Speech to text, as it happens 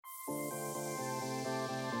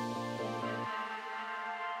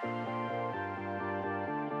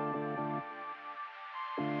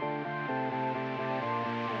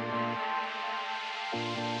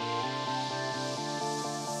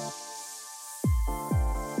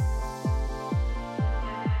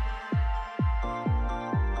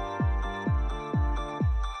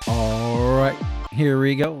Here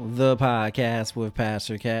we go. The podcast with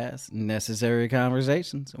Pastor Cass. Necessary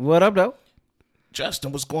Conversations. What up, though?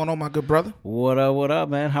 Justin, what's going on, my good brother? What up,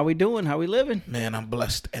 man? How we doing? How we living? Man, I'm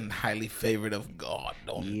blessed and highly favored of God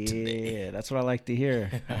today. Yeah, that's what I like to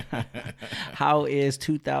hear. How is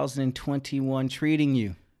 2021 treating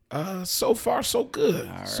you? So far, so good.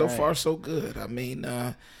 All so right. far, so good. I mean,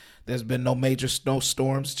 there's been no major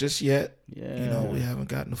snowstorms just yet. Yeah. You know, we haven't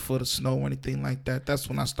gotten a foot of snow or anything like that. That's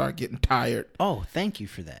when I start getting tired Oh, thank you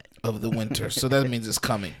for that. of the winter. So that means it's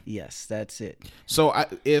coming. Yes, that's it. So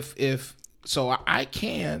if the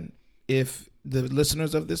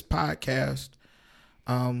listeners of this podcast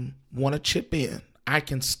want to chip in, I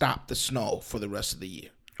can stop the snow for the rest of the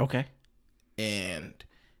year. Okay. And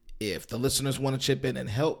if the listeners want to chip in and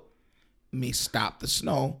help me stop the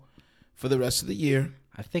snow for the rest of the year,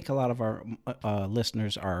 I think a lot of our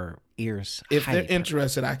listeners are ears. if they're hype.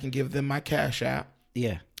 interested, I can give them my Cash App,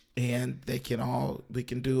 Yeah. and we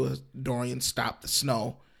can do a Dorian Stop the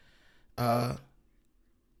Snow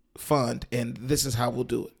fund, and this is how we'll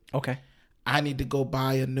do it. Okay. I need to go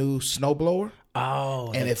buy a new snowblower,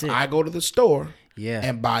 Oh, and that's if it. I go to the store Yeah.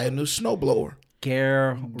 and buy a new snowblower,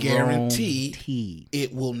 Guaranteed.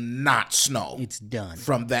 it will not snow. It's done.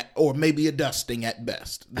 From that, or maybe a dusting at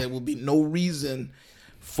best. There will be no reason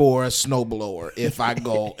for a snowblower if I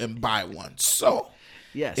go and buy one. So,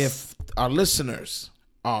 Yes. if our listeners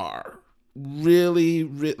are really,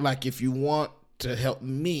 like, if you want to help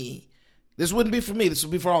me, this wouldn't be for me. This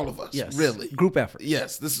would be for all of us. Yes. Really. Group effort.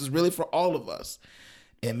 Yes, this is really for all of us.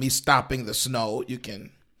 And me stopping the snow, you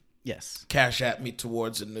can Yes. Cash at me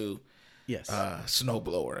towards a new Yes.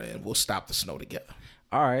 snowblower, and we'll stop the snow together.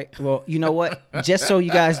 All right. Well, you know what? Just so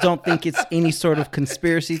you guys don't think it's any sort of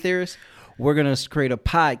conspiracy theorist, we're going to create a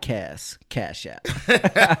podcast Cash App.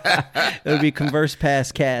 It'll be Converse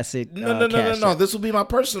Past Cass. No. This will be my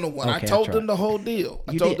personal one. Okay, I I'll told try. them the whole deal.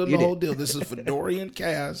 I You told did, them you the whole did. deal. This is for Dorian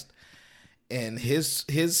Cast and his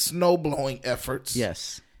snow blowing efforts.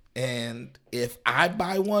 Yes. And if I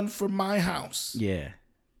buy one for my house, Yeah.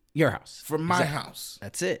 Your house. for my house,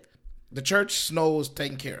 That's it. the church snow is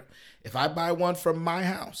taken care of. If I buy one for my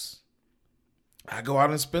house, I go out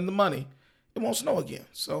and spend the money, it won't snow again.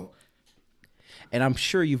 So And I'm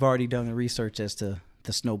sure you've already done the research as to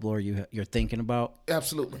the snowblower you're thinking about.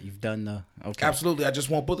 absolutely. You've done the okay. Absolutely. I just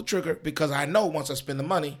won't pull the trigger because I know once I spend the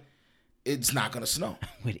money, it's not going to snow.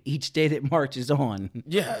 With each day that marches on.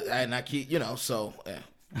 Yeah, and I keep, so. Yeah.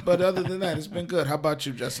 But other than that, it's been good. How about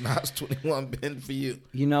you, Justin? How's 21 been for you?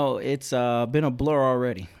 You know, it's been a blur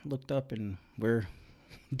already. Looked up and we're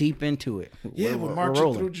deep into it. Yeah, we're marching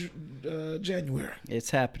rolling. through January.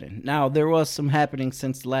 It's happening. Now, there was some happening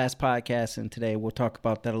since the last podcast, and today we'll talk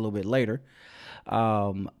about that a little bit later.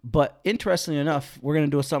 But interestingly enough, we're going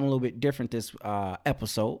to do something a little bit different this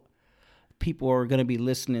episode. People are going to be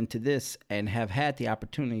listening to this and have had the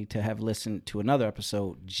opportunity to have listened to another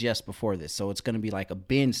episode just before this. So it's going to be like a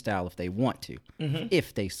binge style if they want to,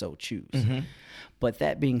 if they so choose. But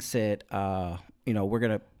that being said, we're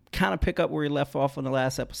going to kind of pick up where we left off on the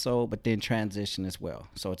last episode, but then transition as well.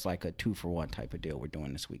 So it's like a 2-for-1 type of deal we're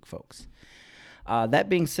doing this week, folks. That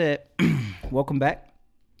being said, welcome back.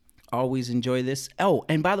 Always enjoy this. Oh,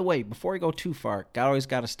 and by the way, before we go too far, I always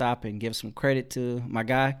got to stop and give some credit to my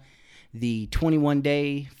guy. The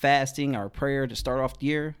 21-day fasting, our prayer to start off the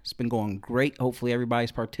year, it's been going great. Hopefully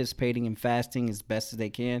everybody's participating in fasting as best as they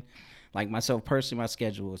can. Like myself personally, my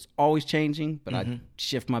schedule is always changing, but I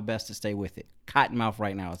shift my best to stay with it. Cottonmouth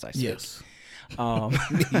right now as I speak. Yes.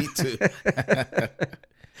 Me too.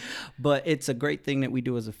 But it's a great thing that we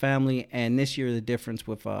do as a family. And this year, the difference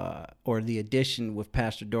with, or the addition with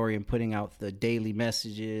Pastor Dorian putting out the daily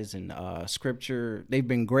messages and scripture, they've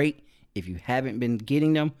been great. If you haven't been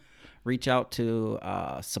getting them, reach out to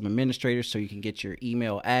some administrators so you can get your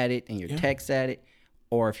email added and your text added.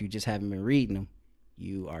 Or if you just haven't been reading them,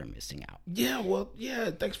 you are missing out. Yeah,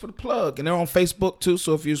 thanks for the plug. And they're on Facebook too,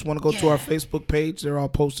 so if you just want to go to our Facebook page, they're all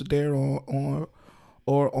posted there or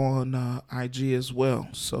on IG as well.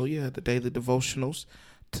 So yeah, the daily devotionals,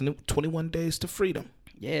 21 days to freedom.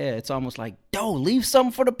 Yeah, it's almost like, leave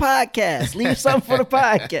something for the podcast. Leave something for the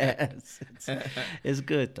podcast. It's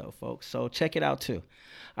good, though, folks. So check it out, too.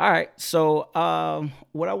 All right. So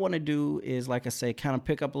what I want to do is, like I say, kind of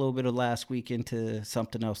pick up a little bit of last week into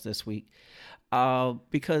something else this week.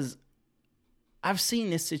 Because I've seen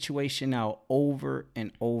this situation now over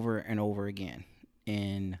and over and over again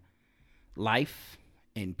in life,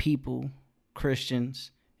 in people,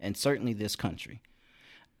 Christians, and certainly this country.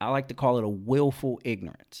 I like to call it a willful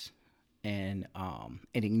ignorance and an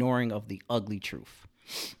ignoring of the ugly truth.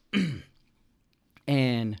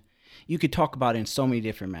 And you could talk about it in so many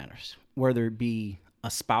different manners. whether it be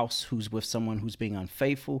a spouse who's with someone who's being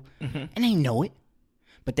unfaithful, and they know it,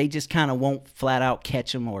 but they just kind of won't flat out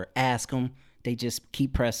catch them or ask them. They just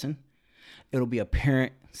keep pressing. It'll be a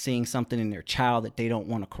parent seeing something in their child that they don't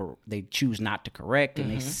want to they choose not to correct, and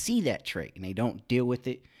they see that trait and they don't deal with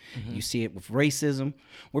it. You see it with racism,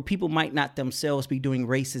 where people might not themselves be doing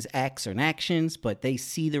racist acts or actions, but they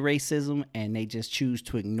see the racism and they just choose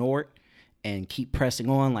to ignore it and keep pressing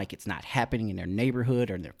on like it's not happening in their neighborhood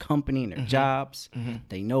or in their company and their jobs.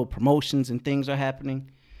 They know promotions and things are happening.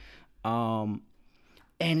 And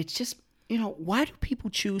it's just, why do people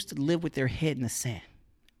choose to live with their head in the sand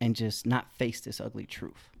and just not face this ugly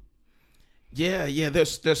truth? Yeah.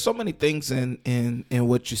 There's so many things in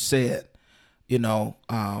what you said, in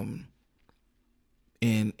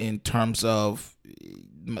terms of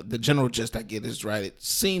the general gist I get is right. It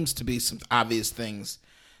seems to be some obvious things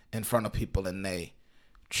in front of people, and they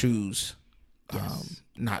choose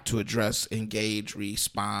not to address, engage,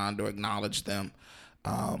 respond, or acknowledge them.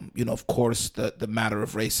 Of course, the matter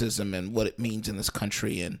of racism and what it means in this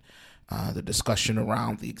country, and the discussion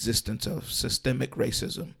around the existence of systemic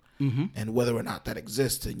racism and whether or not that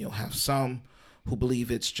exists. And you'll have some who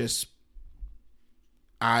believe it's just,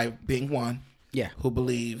 I being one, who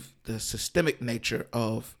believe the systemic nature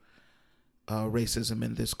of racism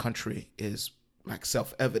in this country is like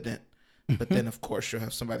self-evident. But then, of course, you'll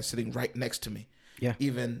have somebody sitting right next to me,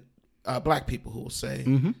 even black people, who will say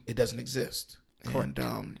it doesn't exist. Correct.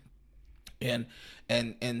 And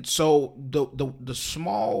so the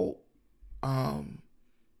small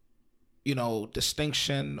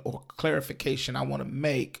distinction or clarification I want to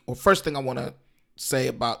make, or first thing I want to say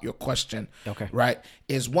about your question, right,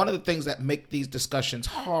 is one of the things that make these discussions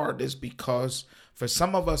hard is because for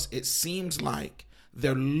some of us it seems like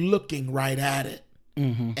they're looking right at it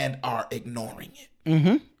and are ignoring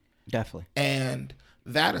it. Definitely. And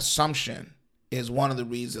that assumption is one of the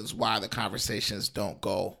reasons why the conversations don't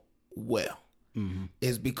go well.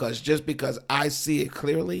 Is because just because I see it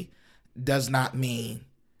clearly does not mean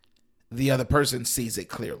the other person sees it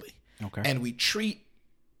clearly. And we treat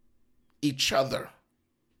each other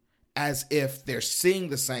as if they're seeing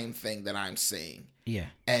the same thing that I'm seeing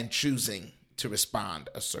and choosing to respond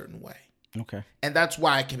a certain way. And that's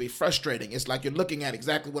why it can be frustrating. It's like you're looking at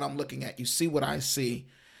exactly what I'm looking at. You see what I see.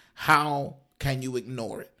 How can you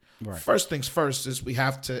ignore it? Right. First things first is we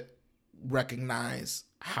have to recognize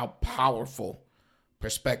how powerful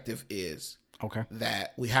perspective is.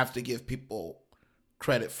 That we have to give people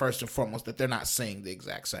credit first and foremost that they're not seeing the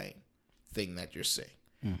exact same thing that you're seeing.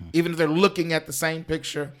 Even if they're looking at the same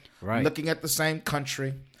picture, looking at the same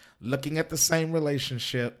country, looking at the same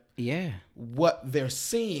relationship. What they're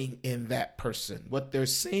seeing in that person, what they're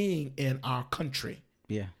seeing in our country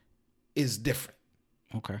is different.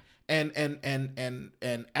 And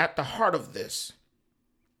at the heart of this,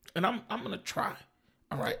 and I'm going to try,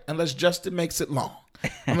 all right, unless Justin makes it long,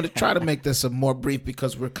 I'm going to try to make this a more brief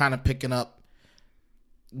because we're kind of picking up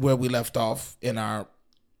where we left off in our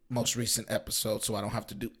most recent episode, so I don't have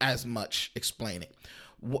to do as much explaining.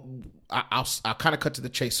 I'll kind of cut to the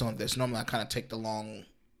chase on this. Normally I kind of take the long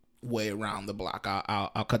way around the block.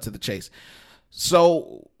 I'll cut to the chase.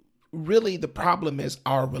 So really the problem is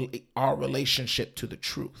our relationship to the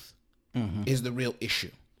truth is the real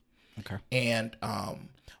issue. And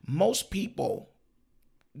most people,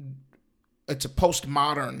 it's a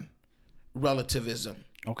postmodern relativism.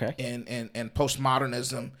 And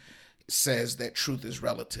postmodernism says that truth is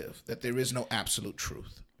relative, that there is no absolute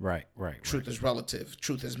truth. Truth is relative.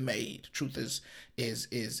 Truth is made. Truth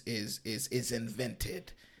is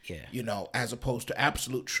invented. As opposed to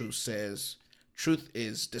absolute truth says truth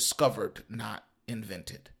is discovered, not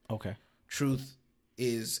invented. Truth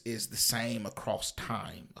is the same across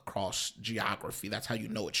time, across geography. That's how you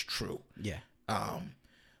know it's true.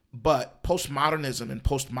 But postmodernism and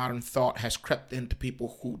postmodern thought has crept into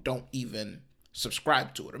people who don't even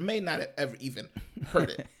subscribe to it or may not have ever even heard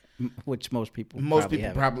it. Which most people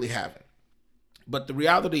probably haven't. But the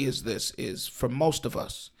reality is this, is for most of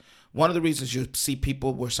us, one of the reasons you see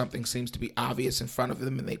people where something seems to be obvious in front of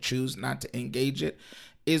them and they choose not to engage it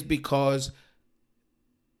is because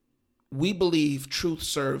we believe truth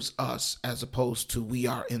serves us as opposed to we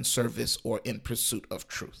are in service or in pursuit of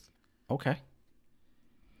truth.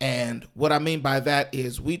 And what I mean by that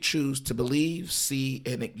is we choose to believe, see,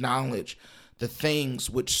 and acknowledge the things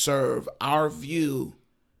which serve our view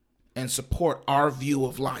and support our view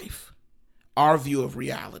of life, our view of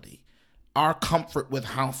reality, our comfort with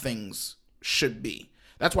how things should be.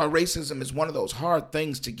 That's why racism is one of those hard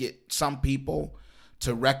things to get some people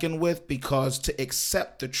to reckon with, because to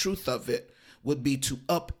accept the truth of it would be to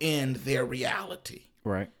upend their reality.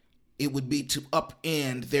 it would be to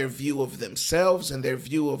upend their view of themselves and their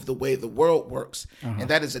view of the way the world works. And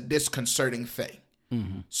that is a disconcerting thing.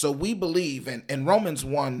 So we believe in Romans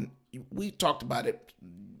 1, we talked about it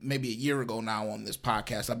maybe a year ago now on this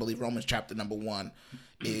podcast. I believe Romans chapter number 1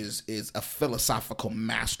 is a philosophical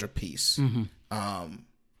masterpiece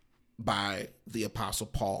by the Apostle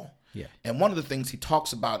Paul. Yeah. And one of the things he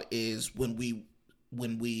talks about is when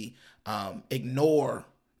we ignore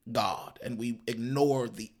God and we ignore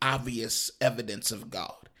the obvious evidence of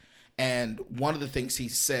God. And one of the things he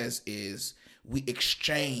says is we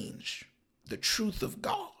exchange the truth of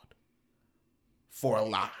God for a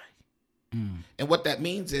lie. And what that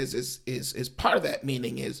means is part of that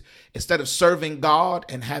meaning is instead of serving God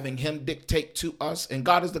and having him dictate to us, and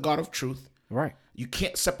God is the God of truth. Right. You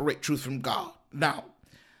can't separate truth from God. Now,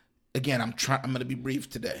 again, I'm going to be brief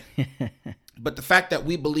today. But the fact that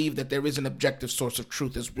we believe that there is an objective source of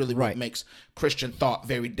truth is really what makes Christian thought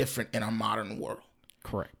very different in our modern world.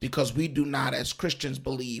 Correct. Because we do not, as Christians,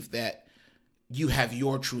 believe that you have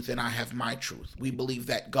your truth and I have my truth. We believe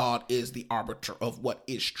that God is the arbiter of what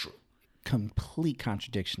is true. Complete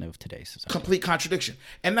contradiction of today's society. Complete contradiction.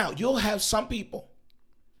 And now you'll have some people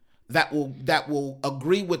that will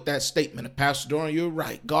agree with that statement. Pastor Doran, you're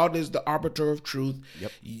right. God is the arbiter of truth.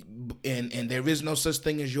 Yep. And there is no such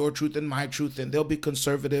thing as your truth and my truth. And there'll be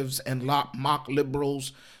conservatives and mock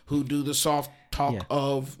liberals who do the soft talk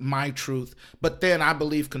of my truth. But then I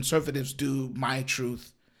believe conservatives do my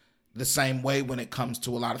truth the same way when it comes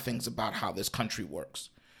to a lot of things about how this country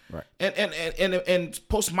works. Right. And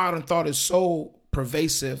postmodern thought is so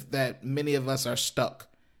pervasive that many of us are stuck.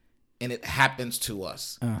 And it happens to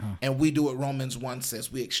us. And we do what Romans 1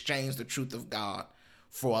 says. We exchange the truth of God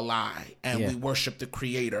for a lie. And we worship the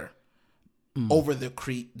creator over the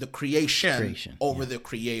creation over the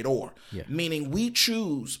creator. Yeah. Meaning we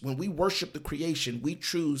choose, when we worship the creation, we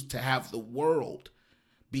choose to have the world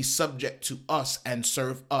be subject to us and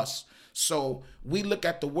serve us. So we look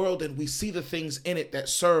at the world and we see the things in it that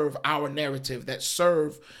serve our narrative, that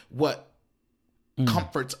serve what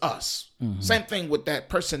comforts us. Same thing with that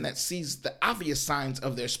person that sees the obvious signs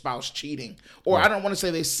of their spouse cheating. Or I don't want to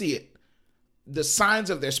say they see it. The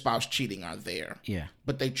signs of their spouse cheating are there. Yeah.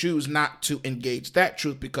 But they choose not to engage that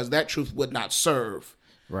truth because that truth would not serve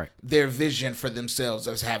their vision for themselves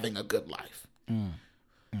as having a good life.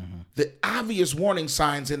 The obvious warning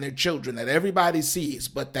signs in their children that everybody sees,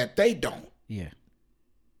 but that they don't. Yeah.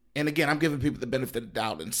 And again, I'm giving people the benefit of the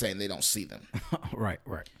doubt and saying they don't see them. Right.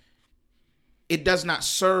 It does not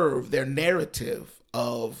serve their narrative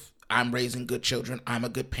of I'm raising good children. I'm a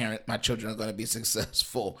good parent. My children are going to be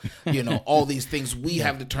successful. All these things we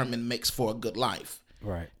have determined makes for a good life.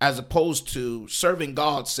 Right. As opposed to serving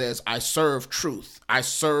God says, I serve truth. I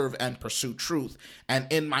serve and pursue truth. And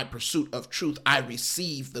in my pursuit of truth, I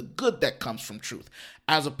receive the good that comes from truth.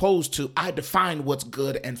 As opposed to I define what's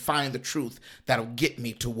good and find the truth that'll get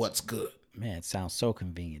me to what's good. Man, it sounds so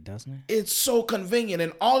convenient, doesn't it? It's so convenient.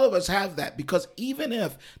 And all of us have that because even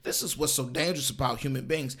if this is what's so dangerous about human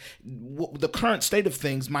beings, the current state of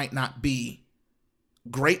things might not be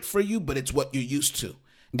great for you, but it's what you're used to.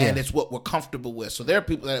 And it's what we're comfortable with. So there are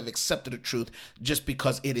people that have accepted the truth just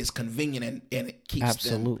because it is convenient and it keeps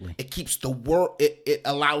them. It keeps the world. It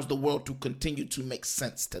allows the world to continue to make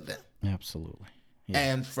sense to them. Absolutely. Yeah.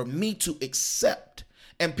 And for me to accept,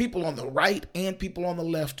 and people on the right and people on the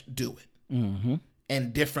left do it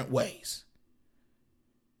in different ways.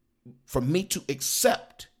 For me to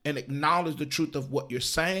accept and acknowledge the truth of what you're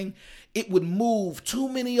saying, it would move too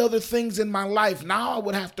many other things in my life. Now I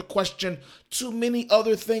would have to question too many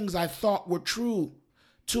other things I thought were true,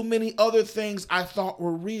 too many other things I thought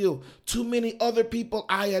were real, too many other people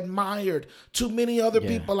I admired, too many other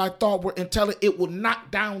people I thought were intelligent. It will knock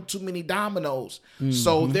down too many dominoes.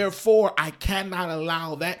 So therefore, I cannot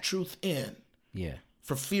allow that truth in. Yeah.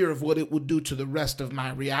 For fear of what it would do to the rest of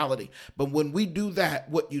my reality. But when we do that,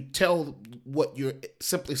 what you're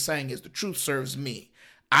simply saying is the truth serves me.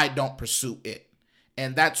 I don't pursue it.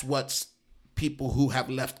 And that's what people who have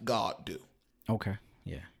left God do. Okay.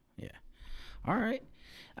 Yeah. All right.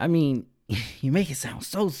 I mean, you make it sound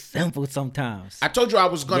so simple sometimes. I told you I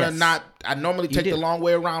was going to I normally take the long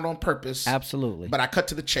way around on purpose. Absolutely. But I cut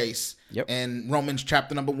to the chase. Yep. And Romans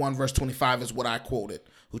chapter number 1, verse 25 is what I quoted.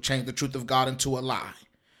 Who changed the truth of God into a lie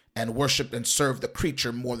and worshiped and served the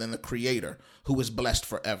creature more than the creator, who is blessed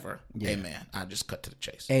forever. Yeah. Amen. I just cut to the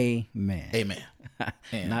chase. Amen.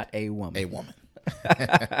 Not a woman. A woman.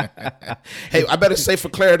 Hey, I better say for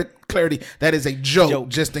clarity, that is a joke.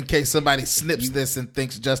 Just in case somebody snips this and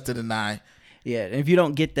thinks Justin and I Yeah, and if you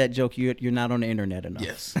don't get that joke, you're not on the internet enough.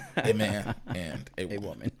 Yes, a man and a woman.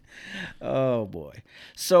 Woman. Oh boy.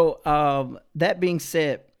 So that being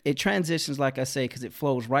said, it transitions, like I say, because it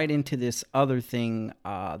flows right into this other thing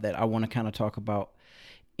that I want to kind of talk about,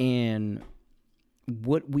 in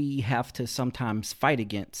what we have to sometimes fight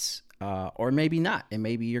against, or maybe not, and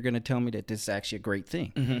maybe you're going to tell me that this is actually a great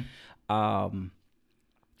thing.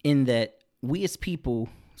 In that we as people,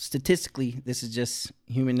 statistically, this is just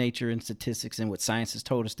human nature and statistics and what science has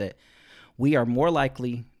told us, that we are more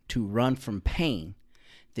likely to run from pain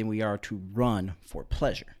than we are to run for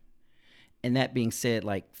pleasure. And that being said,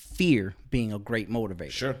 like fear being a great motivator.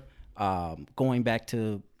 Sure. Going back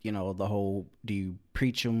to, the whole, do you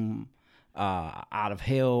preach them out of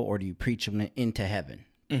hell or do you preach them into heaven?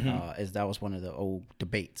 As that was one of the old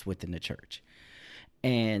debates within the church.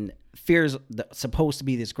 And fear is supposed to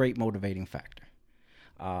be this great motivating factor.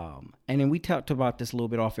 And then we talked about this a little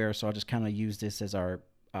bit off air, so I'll just kind of use this as our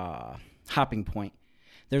hopping point.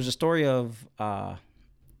 There's a story of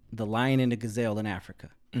the lion and the gazelle in Africa.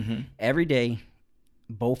 Every day,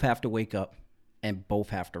 both have to wake up and both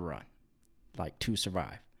have to run, like to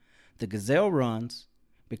survive. The gazelle runs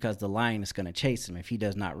because the lion is going to chase him. If he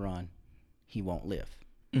does not run, he won't live.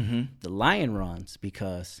 The lion runs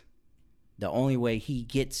because the only way he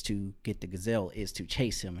gets to get the gazelle is to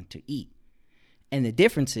chase him and to eat. And the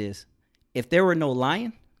difference is, if there were no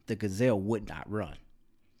lion, the gazelle would not run.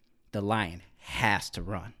 The lion has to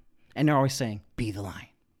run. And they're always saying, be the lion,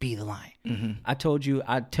 be the lion. I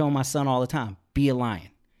tell my son all the time, be a lion.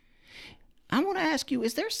 I want to ask you,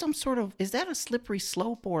 is that a slippery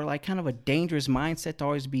slope or like kind of a dangerous mindset to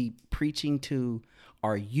always be preaching to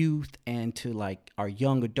our youth and to like our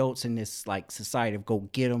young adults in this like society of go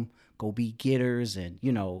get them, go be getters, and,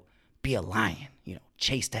 be a lion,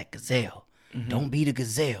 chase that gazelle. Don't be the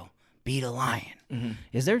gazelle, be the lion.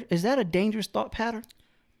 Is that a dangerous thought pattern?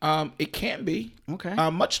 It can be. Okay.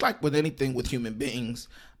 Much like with anything with human beings,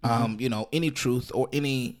 any truth or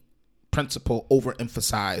any principle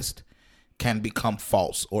overemphasized can become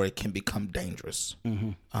false or it can become dangerous.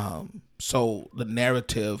 So the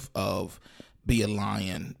narrative of be a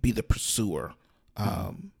lion, be the pursuer,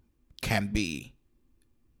 can be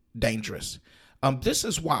dangerous. This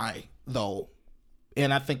is why, though,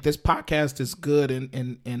 and I think this podcast is good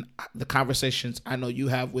in the conversations I know you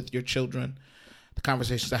have with your children, the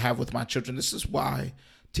conversations I have with my children. This is why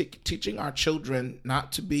teaching our children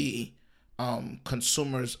not to be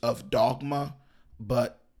consumers of dogma,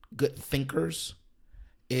 but good thinkers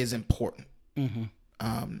is important.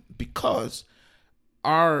 Because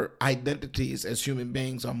our identities as human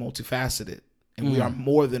beings are multifaceted, and we are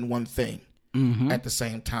more than one thing at the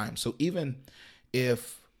same time. So even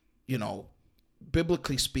if,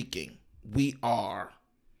 biblically speaking, we are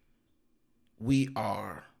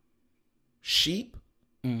sheep,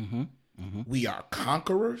 we are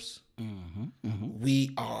conquerors,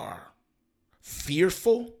 we are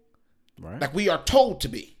fearful, Right. like we are told to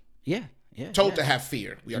be. Told To have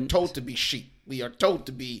fear. We are told to be sheep. We are told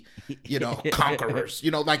to be, conquerors.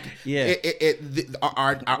 Which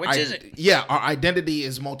is it? Yeah, our identity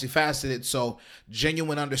is multifaceted. So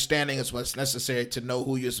genuine understanding is what's necessary to know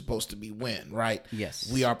who you're supposed to be when, right? Yes.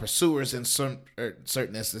 We are pursuers in certain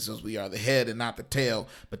instances. We are the head and not the tail.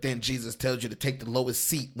 But then Jesus tells you to take the lowest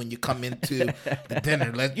seat when you come into the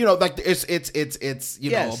dinner. It's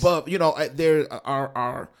Yes. above. There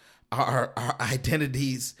are our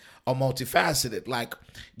identities are multifaceted. Like,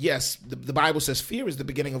 yes, the Bible says fear is the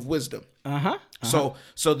beginning of wisdom. So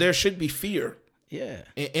there should be fear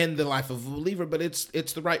in the life of a believer, but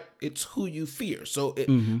it's who you fear. So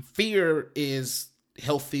fear is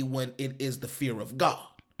healthy when it is the fear of God.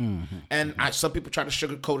 And some people try to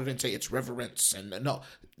sugarcoat it and say it's reverence. And no,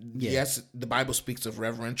 yes, the Bible speaks of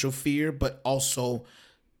reverential fear, but also,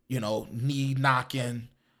 knee knocking,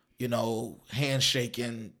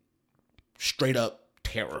 handshaking, straight up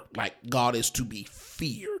terror. Like, God is to be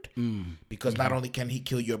feared because not only can he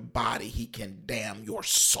kill your body, he can damn your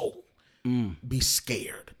soul. Be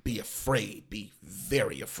scared, be afraid, be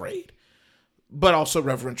very afraid, but also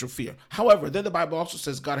reverential fear. However, then the Bible also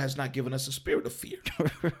says God has not given us a spirit of fear.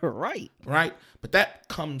 Right. But that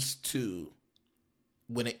comes to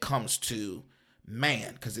when it comes to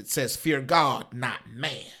man, because it says fear God, not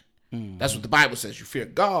man. That's what the Bible says. You fear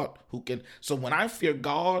God who can. So when I fear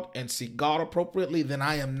God and see God appropriately, then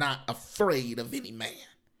I am not afraid of any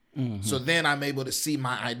man. So then I'm able to see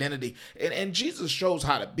my identity. And Jesus shows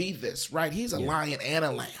how to be this, right? He's a lion and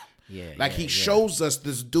a lamb. He shows us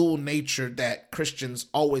this dual nature that Christians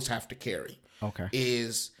always have to carry. Okay.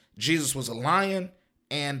 Is Jesus was a lion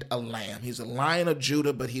and a lamb. He's a Lion of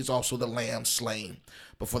Judah, but he's also the lamb slain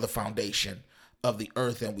before the foundation of the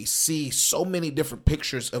earth. And we see so many different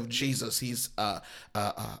pictures of Jesus. He's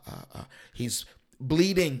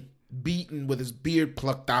bleeding, beaten, with his beard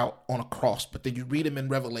plucked out on a cross. But then you read him in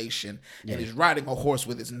Revelation, and he's riding a horse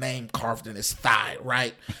with his name carved in his thigh,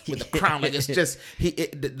 right? With a crown. Like, it's just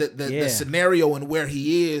the scenario and where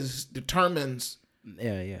he is determines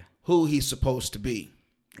who he's supposed to be.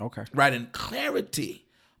 Okay. Right. And clarity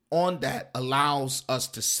on that allows us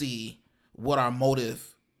to see what our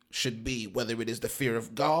motive should be, whether it is the fear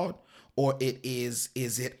of God or is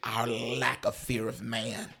it our lack of fear of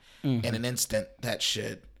man. In an instant that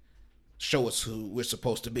should show us who we're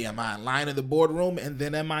supposed to be. Am I a lion in the boardroom? And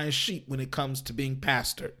then am I a sheep when it comes to being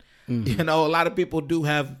pastored? You know, a lot of people do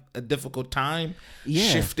have a difficult time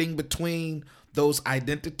shifting between those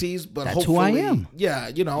identities, but that's hopefully, who I am. Yeah,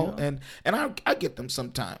 you know, and I get them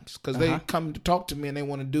sometimes because they come to talk to me and they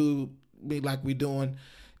want to do me like we doing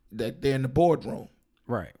that. They're in the boardroom,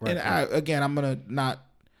 right? And I'm gonna not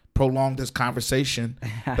prolong this conversation,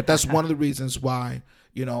 but that's one of the reasons why,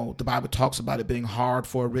 you know, the Bible talks about it being hard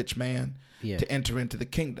for a rich man to enter into the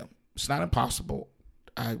kingdom. It's not impossible.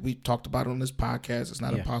 We talked about it on this podcast. It's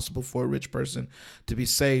not impossible for a rich person to be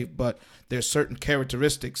saved, but there's certain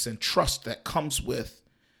characteristics and trust that comes with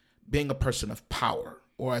being a person of power.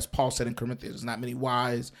 Or as Paul said in Corinthians, there's not many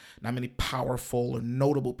wise, not many powerful or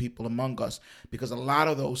notable people among us, because a lot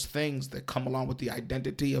of those things that come along with the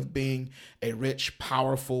identity of being a rich,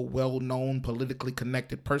 powerful, well-known, politically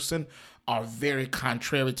connected person are very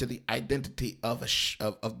contrary to the identity of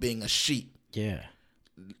of being a sheep. Yeah.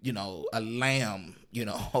 You know, a lamb, you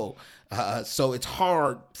know, so it's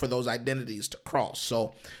hard for those identities to cross.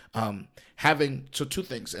 So two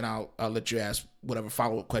things, and I'll let you ask whatever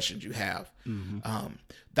follow-up questions you have.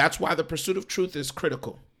 That's why the pursuit of truth is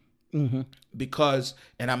critical, because,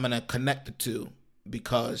 and I'm going to connect the two,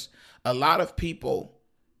 because a lot of people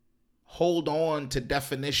hold on to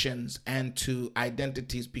definitions and to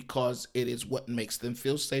identities because it is what makes them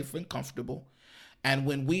feel safe and comfortable. And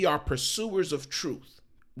when we are pursuers of truth,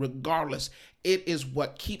 regardless, it is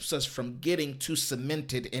what keeps us from getting too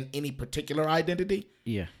cemented in any particular identity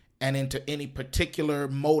and into any particular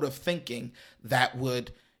mode of thinking that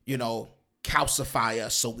would, you know, calcify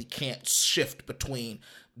us so we can't shift between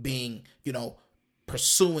being, you know,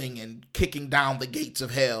 pursuing and kicking down the gates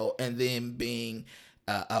of hell and then being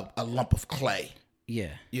a lump of clay.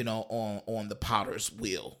 You know, on the potter's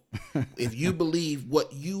wheel. If you believe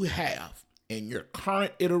what you have in your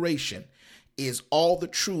current iteration is all the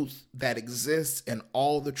truth that exists and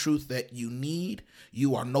all the truth that you need,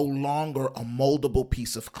 you are no longer a moldable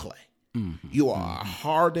piece of clay. You are a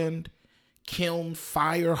hardened, kiln,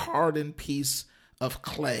 fire-hardened piece of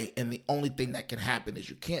clay, and the only thing that can happen is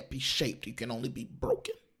you can't be shaped. You can only be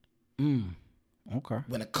broken. Okay.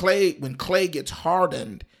 When clay gets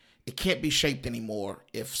hardened, it can't be shaped anymore.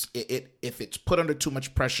 If it's put under too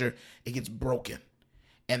much pressure, it gets broken.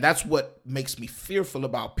 And that's what makes me fearful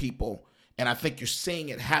about people. And I think you're seeing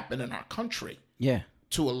it happen in our country.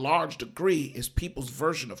 To a large degree, is people's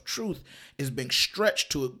version of truth is being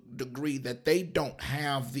stretched to a degree that they don't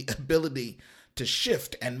have the ability to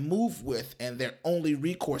shift and move with, and their only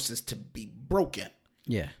recourse is to be broken.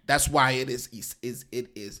 That's why it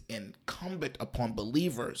is incumbent upon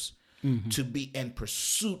believers to be in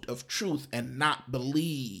pursuit of truth and not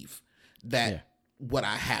believe that what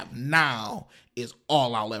I have now is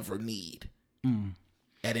all I'll ever need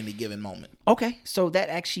at any given moment. Okay, so that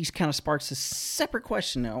actually kind of sparks a separate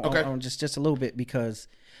question on just a little bit, because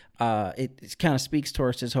it kind of speaks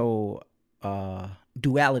towards this whole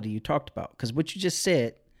duality you talked about. Because what you just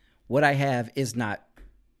said, what I have is not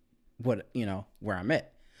what, you know, where I'm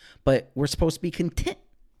at. But we're supposed to be content,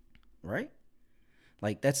 right?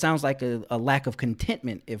 Like, that sounds like a lack of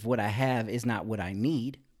contentment if what I have is not what I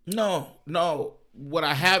need. No. What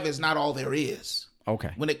I have is not all there is.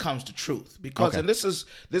 Okay. When it comes to truth, because and this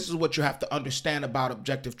is what you have to understand about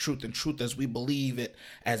objective truth and truth as we believe it,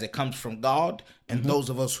 as it comes from God. And those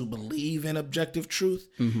of us who believe in objective truth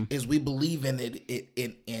is we believe in it.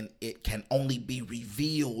 It can only be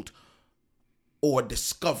revealed or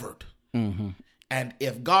discovered. And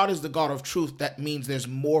if God is the God of truth, that means there's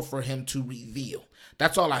more for him to reveal.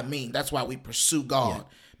 That's all I mean. That's why we pursue God.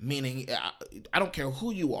 Meaning, I don't care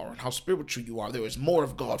who you are and how spiritual you are, there is more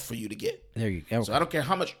of God for you to get. There you go. So I don't care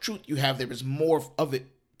how much truth you have, there is more of it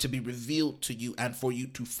to be revealed to you and for you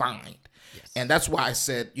to find. And that's why I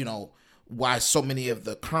said, you know, why so many of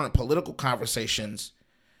the current political conversations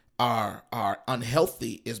are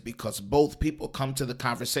unhealthy is because both people come to the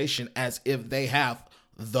conversation as if they have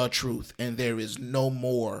the truth and there is no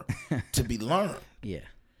more to be learned. Yeah.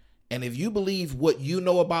 And if you believe what you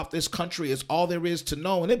know about this country is all there is to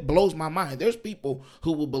know, and it blows my mind. There's people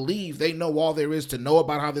who will believe they know all there is to know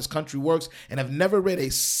about how this country works and have never read a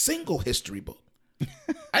single history book.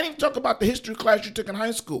 I didn't even talk about the history class you took in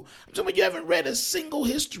high school. I'm talking about you haven't read a single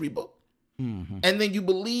history book. Mm-hmm. And then you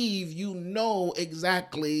believe you know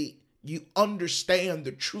exactly, you understand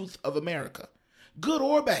the truth of America, good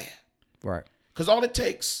or bad. Right. Because all it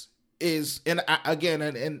takes is, and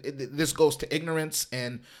this goes to ignorance,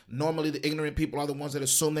 and normally the ignorant people are the ones that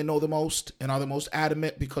assume they know the most and are the most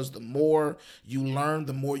adamant, because the more you learn,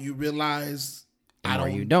 the more you realize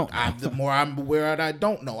the more I'm aware that I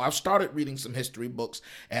don't know. I've started reading some history books,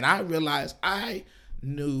 and I realized I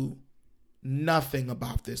knew nothing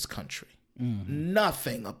about this country. Mm-hmm.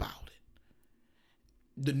 Nothing about it.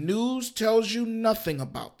 The news tells you nothing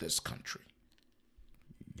about this country.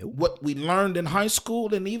 Nope. What we learned in high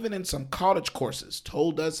school and even in some college courses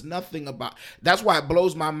told us nothing about. That's why it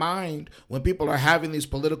blows my mind when people are having these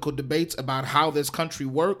political debates about how this country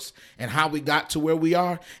works and how we got to where we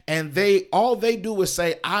are. And all they do is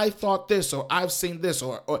say, I thought this, or I've seen this,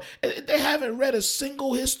 or they haven't read a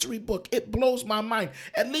single history book. It blows my mind.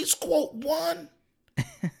 At least quote one.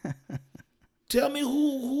 Tell me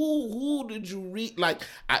who did you read?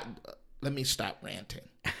 Let me stop ranting.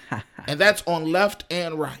 And that's on left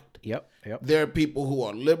and right. Yep. There are people who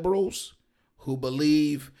are liberals, who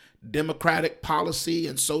believe democratic policy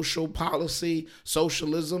and social policy,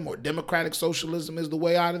 socialism or democratic socialism is the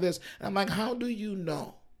way out of this. And I'm like, how do you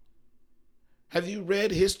know? Have you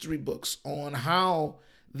read history books on how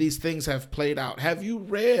these things have played out? Have you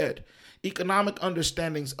read economic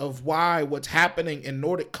understandings of why what's happening in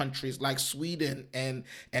Nordic countries like Sweden and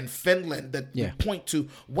Finland that point to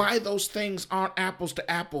why those things aren't apples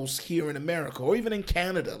to apples here in America or even in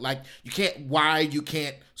Canada? Like you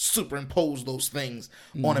can't superimpose those things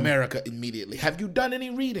on America immediately. Have you done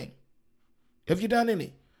any reading? Have you done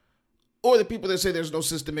any? Or the people that say there's no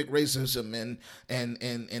systemic racism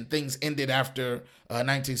and things ended after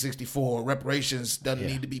 1964. Reparations doesn't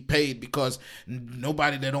need to be paid because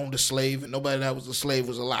nobody that owned a slave and nobody that was a slave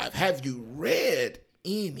was alive. Have you read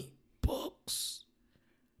any books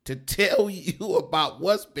to tell you about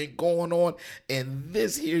what's been going on in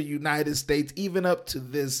this here United States, even up to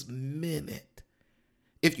this minute?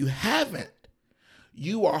 If you haven't,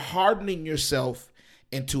 you are hardening yourself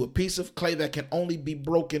into a piece of clay that can only be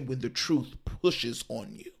broken when the truth pushes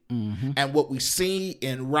on you. Mm-hmm. And what we see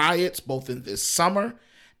in riots, both in this summer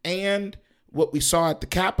and what we saw at the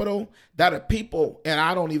Capitol, that are people, and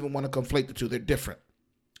I don't even want to conflate the two, they're different.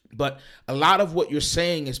 But a lot of what you're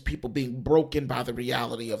saying is people being broken by the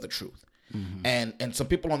reality of the truth. Mm-hmm. And some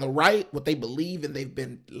people on the right, what they believe and they've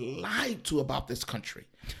been lied to about this country,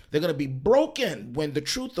 they're going to be broken when the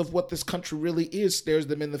truth of what this country really is stares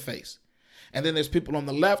them in the face. And then there's people on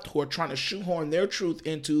the left who are trying to shoehorn their truth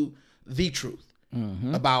into the truth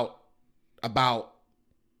about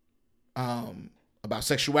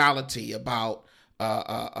sexuality, about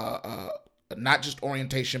not just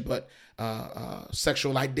orientation, but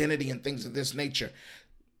sexual identity and things of this nature.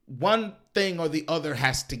 One thing or the other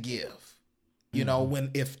has to give, you know,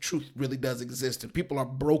 if truth really does exist, and people are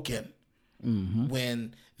broken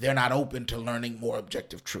when they're not open to learning more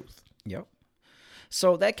objective truth. Yep.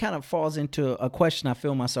 So that kind of falls into a question I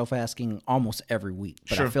feel myself asking almost every week,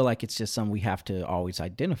 but I feel like it's just something we have to always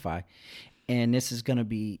identify. And this is going to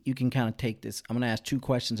be, you can kind of take this, I'm going to ask two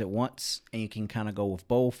questions at once, and you can kind of go with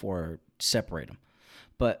both or separate them.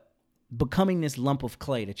 But becoming this lump of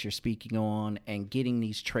clay that you're speaking on and getting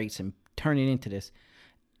these traits and turning into this,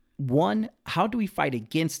 one, how do we fight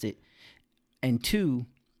against it? And two,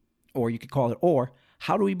 or you could call it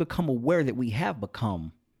how do we become aware that we have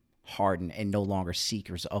become hardened and no longer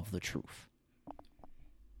seekers of the truth?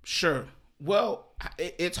 Sure. Well,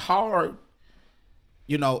 it's hard.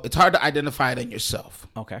 You know, it's hard to identify it in yourself.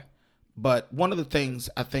 Okay. But one of the things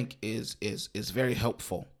I think is very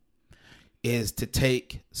helpful is to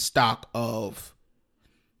take stock of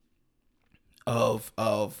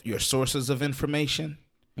your sources of information.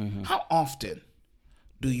 Mm-hmm. How often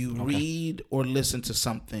do you read or listen to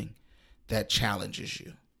something that challenges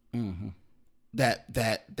you? Mm-hmm.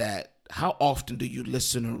 That how often do you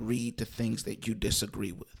listen or read to things that you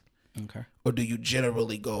disagree with? Okay. Or do you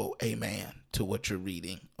generally go amen to what you're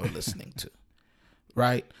reading or listening to?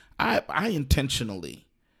 Right? I intentionally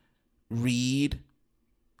read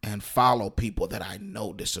and follow people that I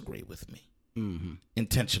know disagree with me. Mm-hmm.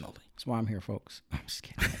 Intentionally. That's why I'm here, folks. I'm just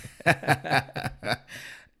kidding.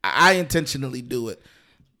 I intentionally do it.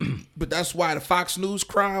 But that's why the Fox News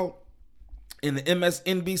crowd and the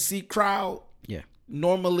MSNBC crowd,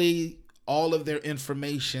 normally all of their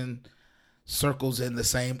information circles in the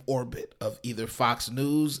same orbit of either Fox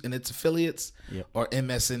News and its affiliates or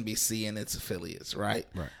MSNBC and its affiliates, right?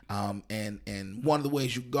 And one of the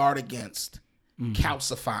ways you guard against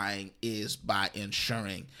calcifying is by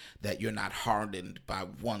ensuring that you're not hardened by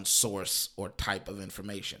one source or type of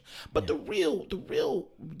information. But the real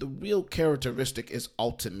characteristic is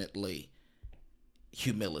ultimately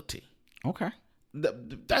humility. Okay.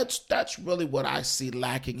 That's really what I see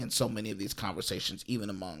lacking in so many of these conversations, even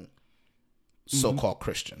among so-called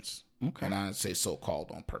Christians. Okay. And I say so-called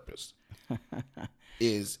on purpose.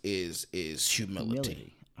 is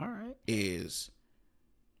humility. All right. Is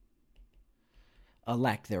a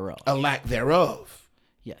lack thereof. A lack thereof.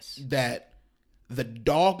 Yes. That the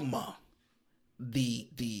dogma, the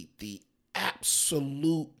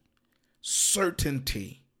absolute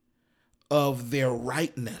certainty of their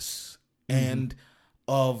rightness and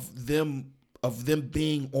of them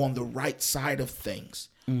being on the right side of things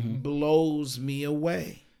blows me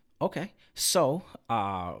away. Okay. So,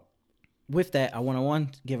 with that, I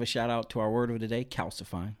want to give a shout out to our word of the day,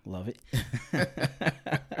 calcifying. Love it.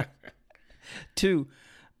 Two,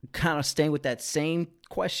 kind of staying with that same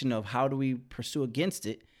question of how do we pursue against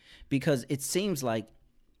it, because it seems like,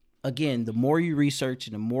 again, the more you research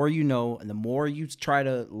and the more you know and the more you try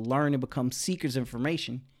to learn and become seekers of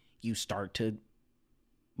information, you start to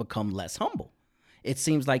become less humble. It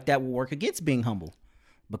seems like that will work against being humble,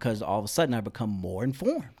 because all of a sudden I become more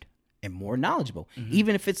informed and more knowledgeable.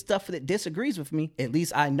 Even if it's stuff that disagrees with me, at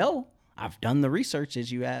least I know I've done the research,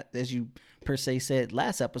 as you per se said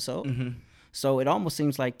last episode. So it almost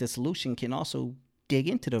seems like the solution can also dig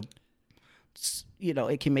into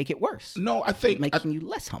it can make it worse. No, I think making you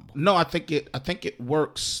less humble. No, I think it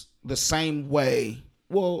works the same way.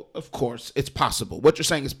 Well, of course, it's possible. What you're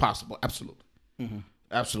saying is possible. Absolutely.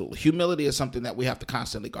 Absolutely. Humility is something that we have to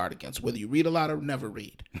constantly guard against, whether you read a lot or never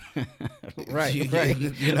read. Right.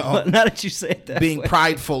 Now that you said that. Being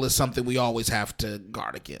prideful is something we always have to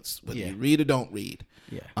guard against, whether you read or don't read.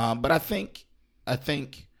 Yeah. But I think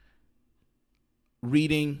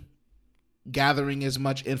reading, gathering as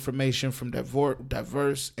much information from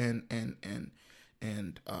diverse and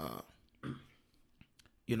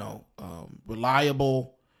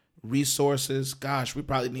reliable resources. Gosh, we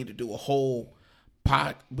probably need to do a whole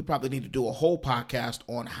podcast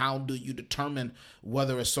on how do you determine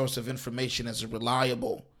whether a source of information is a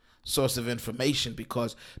reliable source of information,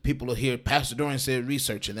 because people will hear Pastor Dorian said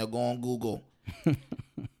research and they'll go on Google.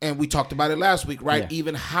 And we talked about it last week, right? Yeah.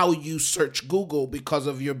 Even how you search Google because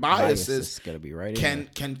of your biases gotta be right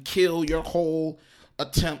can kill your whole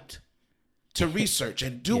attempt to research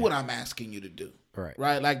and do what I'm asking you to do.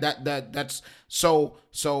 Right? Like that's so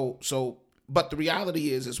but the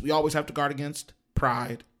reality is we always have to guard against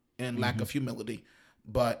pride and lack of humility.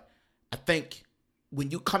 But I think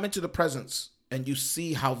when you come into the presence and you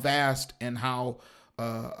see how vast and how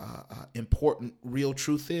important real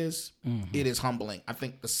truth is, it is humbling. I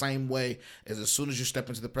think the same way as soon as you step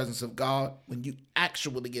into the presence of God, when you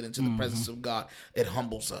actually get into the presence of God, it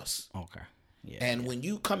humbles us. Okay. Yeah, and when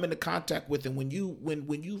you come into contact with it, when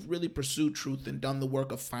you've really pursued truth and done the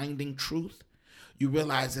work of finding truth, you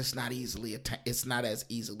realize it's not as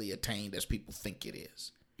easily attained as people think it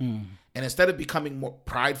is. And instead of becoming more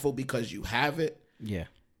prideful because you have it,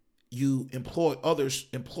 you implore others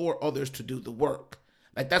to do the work.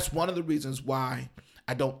 Like, that's one of the reasons why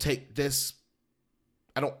I don't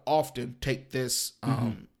often take this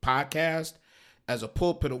podcast as a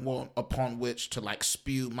pulpit upon which to like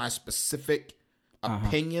spew my specific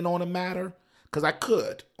opinion on a matter, because I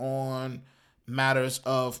could on matters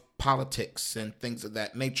of politics and things of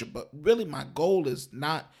that nature. But really my goal is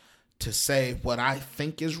not to say what I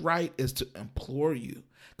think is right, is to implore you,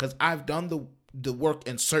 because I've done the work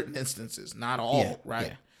in certain instances, not all,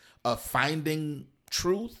 right, of finding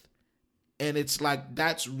truth. And it's like,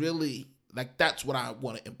 that's really like, that's what I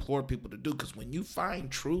want to implore people to do, because when you find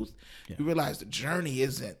truth, you realize the journey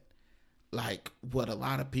isn't like what a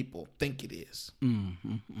lot of people think it is.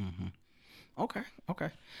 Okay.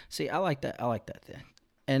 See, I like that then.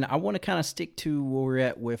 And I want to kind of stick to where we're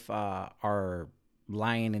at with our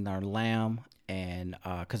lion and our lamb, and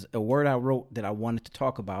because a word I wrote that I wanted to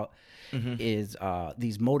talk about is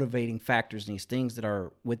these motivating factors and these things that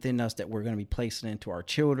are within us that we're going to be placing into our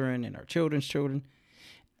children and our children's children,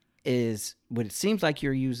 is what it seems like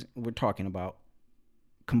we're talking about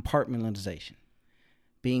compartmentalization.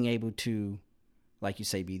 Being able to, like you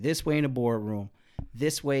say, be this way in the boardroom,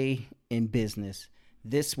 this way in business,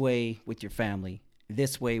 this way with your family,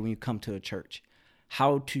 this way when you come to a church.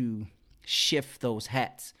 How to shift those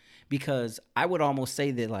hats. Because I would almost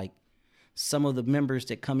say that, like, some of the members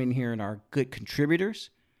that come in here and are good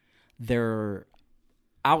contributors, their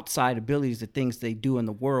outside abilities, the things they do in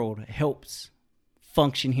the world, helps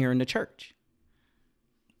function here in the church.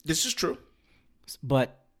 This is true.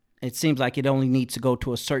 But it seems like it only needs to go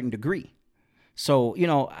to a certain degree. So,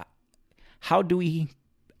 how do we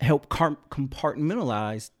help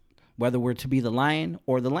compartmentalize whether we're to be the lion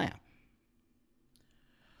or the lamb?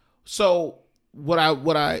 So what I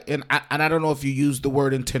don't know if you use the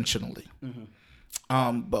word intentionally,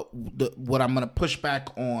 but what I'm going to push back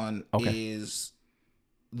on is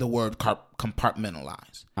the word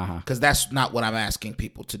compartmentalize, because that's not what I'm asking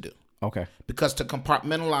people to do. Okay. Because to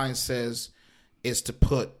compartmentalize is to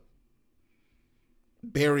put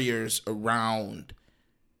barriers around,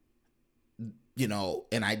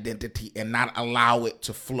 an identity and not allow it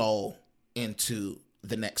to flow into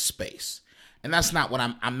the next space. And that's not what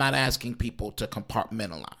I'm not asking people to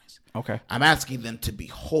compartmentalize. Okay. I'm asking them to be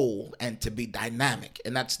whole and to be dynamic.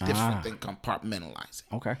 And that's different than compartmentalizing.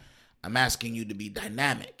 Okay. I'm asking you to be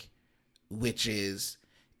dynamic, which is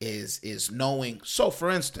knowing. So for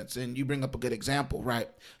instance, and you bring up a good example, right?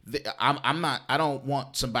 I don't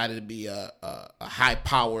want somebody to be a high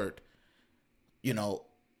powered,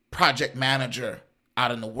 project manager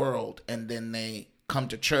out in the world, and then they come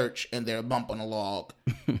to church and they're a bump on a log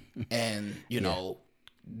and,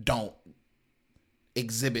 don't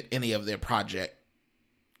exhibit any of their project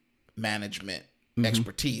management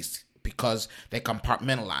expertise because they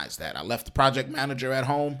compartmentalize that. I left the project manager at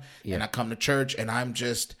home and I come to church and I'm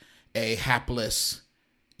just a hapless,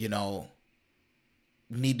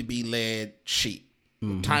 need to be led sheep.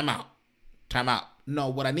 Time out. No,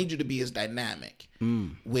 what I need you to be is dynamic,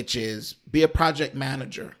 which is be a project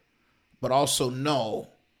manager, but also know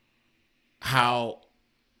how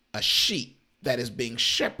a sheep that is being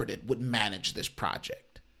shepherded would manage this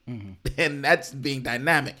project. And that's being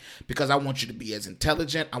dynamic, because I want you to be as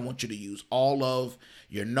intelligent. I want you to use all of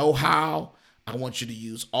your know-how. I want you to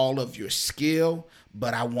use all of your skill,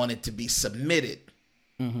 but I want it to be submitted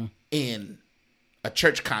in a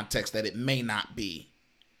church context that it may not be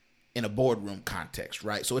in a boardroom context,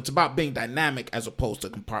 right? So it's about being dynamic as opposed to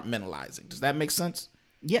compartmentalizing. Does that make sense?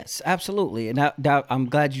 Yes, absolutely. And I'm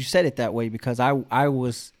glad you said it that way, because I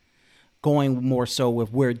was going more so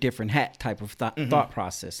with wear different hat type of thought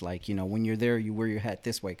process. Like, when you're there, you wear your hat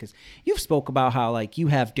this way, because you've spoke about how like you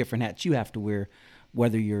have different hats you have to wear,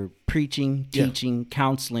 whether you're preaching, teaching,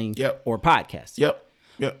 counseling, or podcasting. Yep.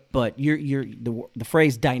 But the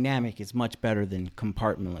phrase dynamic is much better than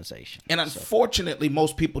compartmentalization. And unfortunately,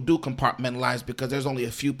 most people do compartmentalize because there's only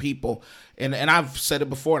a few people. And I've said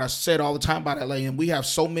it before, and I say it all the time about LA. And we have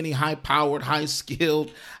so many high-powered,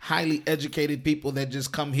 high-skilled, highly educated people that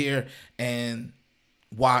just come here and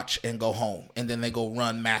watch and go home, and then they go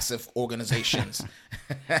run massive organizations.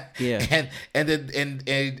 Yeah. and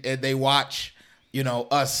they watch,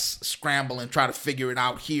 us scramble and try to figure it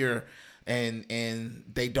out here. And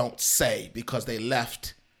they don't say, because they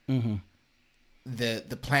left the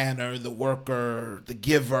planner, the worker, the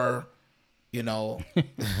giver, they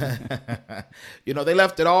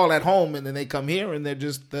left it all at home, and then they come here and they're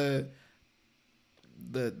just the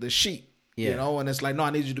sheep, and it's like, no,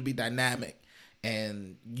 I need you to be dynamic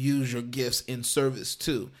and use your gifts in service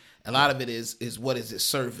too. A lot of it is what is it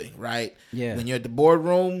serving, right? Yeah. When you're at the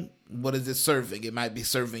boardroom, what is it serving? It might be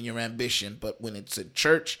serving your ambition, but when it's a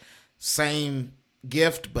church, same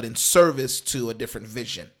gift, but in service to a different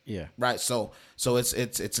vision. Yeah. Right. So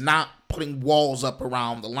it's not putting walls up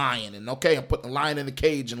around the lion and, okay, I'm putting the lion in the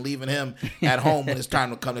cage and leaving him at home when it's time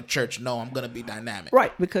to come to church. No, I'm going to be dynamic.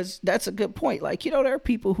 Right. Because that's a good point. Like, there are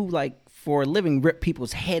people who, like, for a living, rip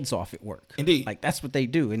people's heads off at work. Indeed. Like, that's what they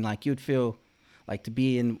do. And like, you'd feel like to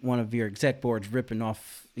be in one of your exec boards ripping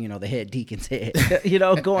off, the head deacon's head,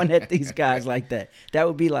 going at these guys like that. That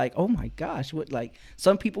would be like, oh my gosh, what, like,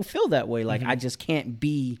 some people feel that way. Like, I just can't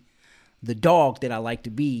be the dog that I like to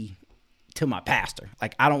be to my pastor.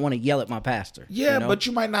 Like, I don't want to yell at my pastor. Yeah, but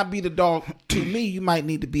you might not be the dog to me. You might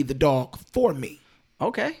need to be the dog for me.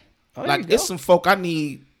 Okay. Oh, like, it's some folk I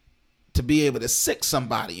need to be able to sick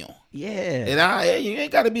somebody on. Yeah. And you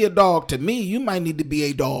ain't got to be a dog to me. You might need to be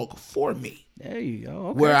a dog for me. There you go.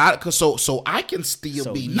 Okay. Where so I can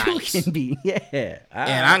still be nice. You can be, yeah.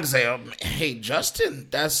 And I can say, hey, Justin,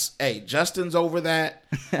 Justin's over that.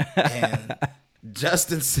 And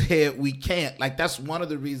Justin said we can't. Like, that's one of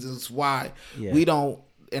the reasons why we don't,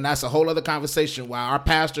 and that's a whole other conversation, why our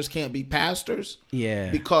pastors can't be pastors.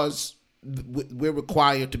 Yeah. Because we're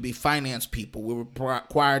required to be finance people. We're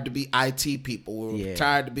required to be IT people. We're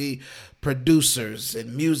required to be producers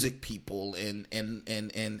and music people and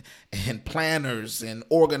planners and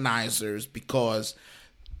organizers, because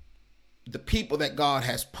the people that God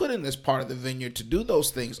has put in this part of the vineyard to do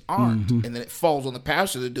those things aren't, and then it falls on the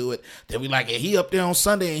pastor to do it, then we like, hey, he up there on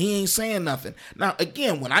Sunday and he ain't saying nothing. Now,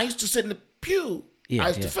 again, when I used to sit in the pew, I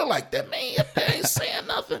used to feel like that, man, he up there ain't saying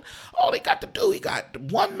nothing. All he got to do, he got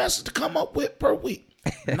one message to come up with per week.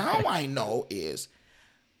 Now I know is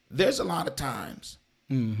there's a lot of times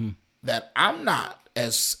that I'm not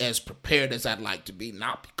as prepared as I'd like to be,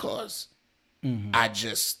 not because I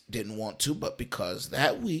just didn't want to, but because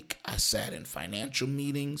that week I sat in financial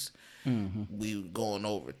meetings. We were going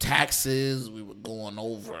over taxes. We were going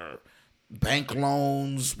over bank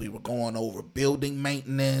loans. We were going over building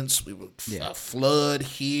maintenance. We were flood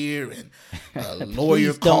here and a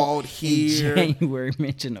lawyer called here. January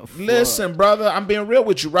mention of flood. Listen, brother, I'm being real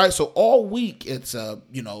with you, right? So all week it's a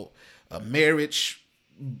marriage,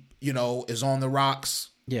 is on the rocks.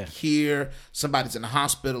 Yeah. Here, somebody's in the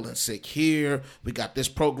hospital and sick here. We got this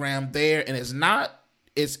program there, and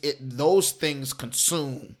those things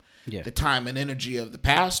consume the time and energy of the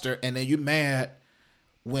pastor, and then you're mad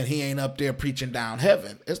when he ain't up there preaching down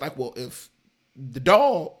heaven. It's like, well, if the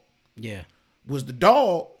dog was the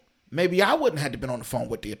dog, maybe I wouldn't have to been on the phone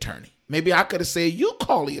with the attorney. Maybe I could have said, you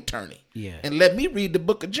call the attorney and let me read the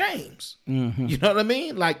book of James. You know what I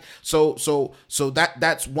mean? Like, so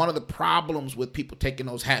that's one of the problems with people taking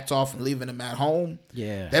those hats off and leaving them at home.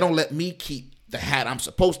 Yeah. They don't let me keep the hat I'm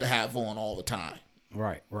supposed to have on all the time.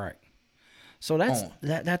 Right. So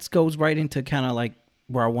that goes right into kind of like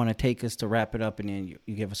where I want to take us to wrap it up, and then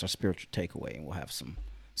you give us our spiritual takeaway, and we'll have some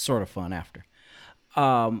sort of fun after.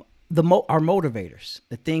 Our motivators,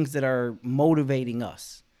 the things that are motivating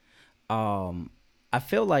us. I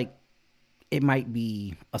feel like it might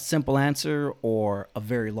be a simple answer or a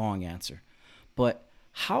very long answer, but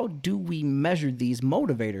how do we measure these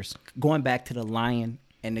motivators? Going back to the lion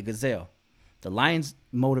and the gazelle, the lion's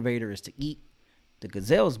motivator is to eat. The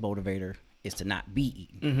gazelle's motivator is to not be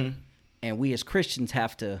eaten. And we as Christians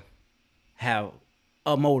have to have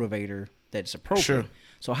a motivator that's appropriate. Sure.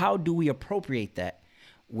 So how do we appropriate that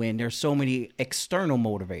when there's so many external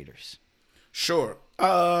motivators? Sure.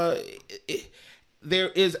 There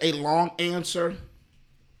is a long answer,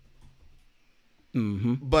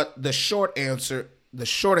 but the short answer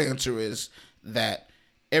is that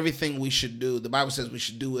everything we should do, the Bible says we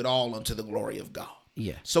should do it all unto the glory of God.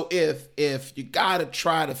 Yeah. So if you got to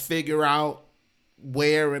try to figure out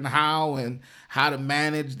where and how to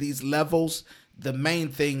manage these levels, the main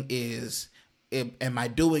thing is, am I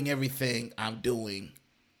doing everything I'm doing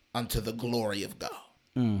unto the glory of God?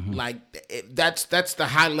 Like that's the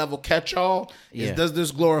high level catch all. Is does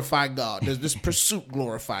this glorify God? Does this pursuit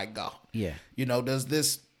glorify God? Yeah. Does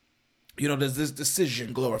this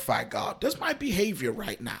decision glorify God? Does my behavior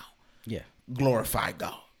right now glorify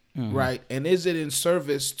God? Right? And is it in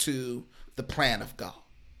service to the plan of God?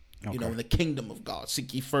 Okay. In the kingdom of God.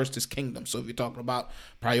 Seek ye first his kingdom. So if you're talking about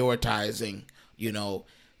prioritizing,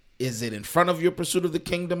 is it in front of your pursuit of the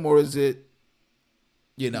kingdom, or is it,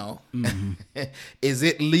 is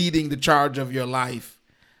it leading the charge of your life?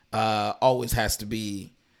 Always has to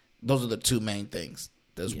be, those are the two main things.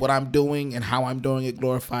 Does what I'm doing and how I'm doing it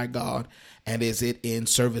glorify God? And is it in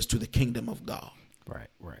service to the kingdom of God? Right.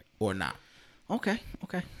 Or not? Okay.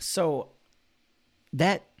 So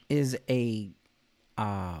that is a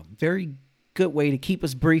very good way to keep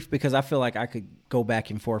us brief, because I feel like I could go back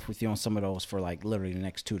and forth with you on some of those for like literally the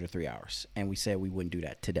next 2 to 3 hours. And we said we wouldn't do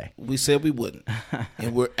that today. We said we wouldn't.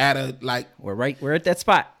 And we're at we're at that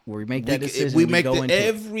spot where we make that decision. We make it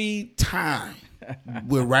every time.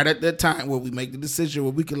 We're right at that time where we make the decision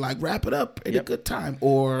where we can wrap it up at a good time.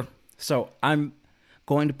 So I'm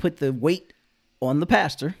going to put the weight on the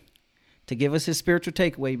pastor to give us his spiritual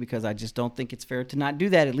takeaway, because I just don't think it's fair to not do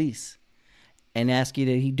that at least, and ask you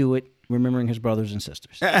that he do it remembering his brothers and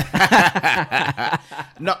sisters. No,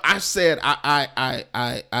 I said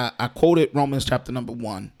I quoted Romans chapter number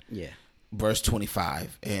 1, verse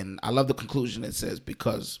 25, and I love the conclusion. It says,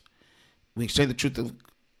 because we exchange the truth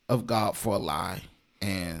of God for a lie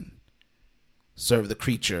and serve the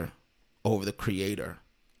creature over the Creator,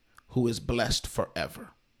 who is blessed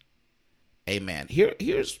forever. Amen.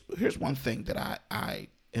 Here's one thing that I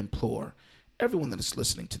implore everyone that is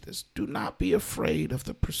listening to this: do not be afraid of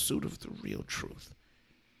the pursuit of the real truth,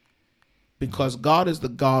 because God is the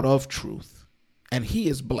God of truth, and he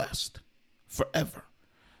is blessed forever.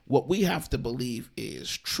 What we have to believe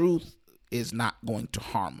is truth is not going to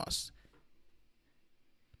harm us.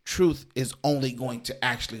 Truth is only going to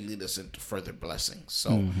actually lead us into further blessings.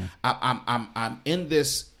 So I'm in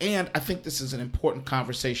this, and I think this is an important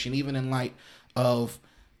conversation, even in light of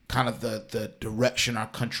kind of the direction our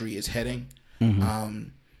country is heading.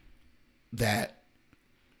 That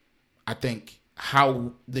I think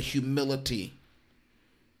how the humility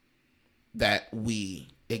that we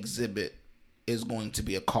exhibit is going to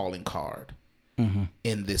be a calling card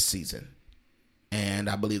in this season. And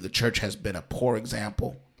I believe the church has been a poor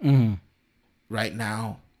example right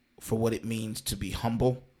now for what it means to be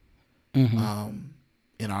humble in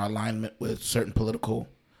our alignment with certain political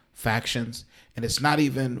factions. And it's not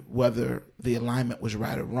even whether the alignment was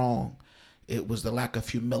right or wrong. It was the lack of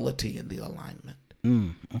humility in the alignment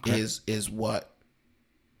is what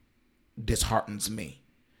disheartens me.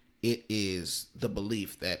 It is the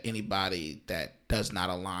belief that anybody that does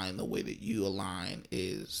not align the way that you align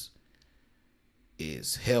is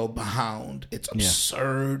hell-bound. It's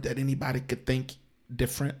absurd that anybody could think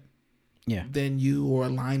different than you or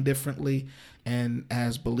align differently. And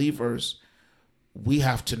as believers, we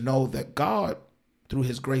have to know that God, through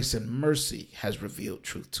his grace and mercy, has revealed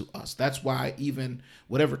truth to us. That's why even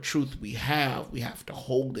whatever truth we have to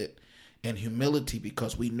hold it in humility,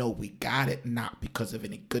 because we know we got it, not because of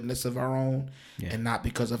any goodness of our own, and not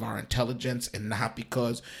because of our intelligence, and not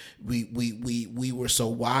because we were so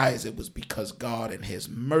wise. It was because God and his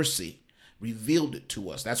mercy revealed it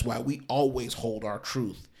to us. That's why we always hold our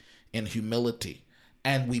truth in humility,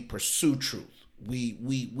 and we pursue truth. We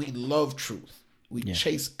love truth. We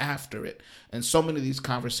chase after it. And so many of these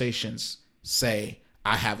conversations say,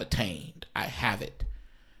 I have attained, I have it,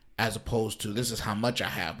 as opposed to this is how much I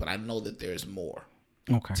have, but I know that there's more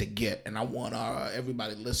to get. And I want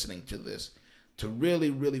everybody listening to this to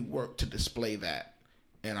really, really work to display that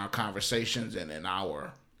in our conversations and in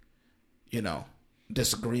our,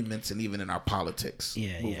 disagreements and even in our politics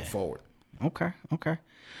moving forward. Okay.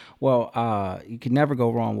 Well, you can never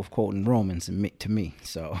go wrong with quoting Romans to me.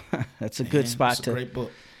 So that's a good spot It's a great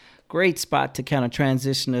book. Great spot to kind of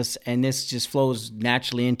transition us, and this just flows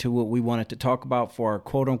naturally into what we wanted to talk about for our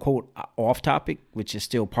quote-unquote off-topic, which is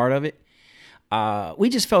still part of it. We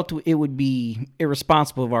just felt it would be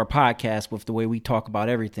irresponsible of our podcast with the way we talk about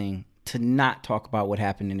everything to not talk about what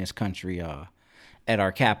happened in this country at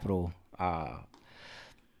our Capitol,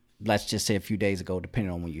 let's just say a few days ago,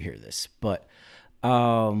 depending on when you hear this. But,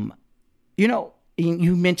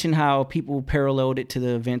 you mentioned how people paralleled it to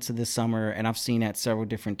the events of this summer, and I've seen that several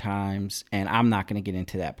different times, and I'm not going to get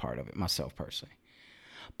into that part of it myself personally.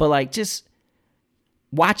 But, just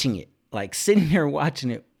watching it, sitting there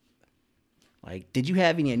watching it, did you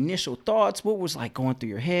have any initial thoughts? What was, going through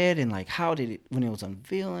your head, and, how did it, when it was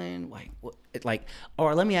unveiling,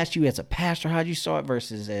 or let me ask you as a pastor, how you saw it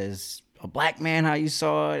versus as a black man, how you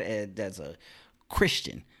saw it, and as a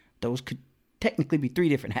Christian? Those could technically be three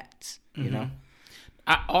different hats, you know?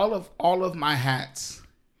 All of my hats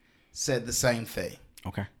said the same thing.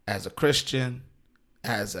 Okay. As a Christian,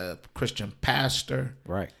 as a Christian pastor,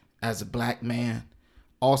 right, as a black man,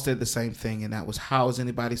 all said the same thing, and that was, how is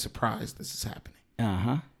anybody surprised this is happening?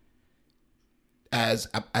 As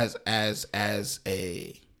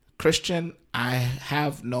a Christian, I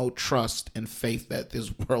have no trust and faith that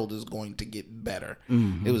this world is going to get better.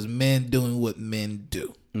 It was men doing what men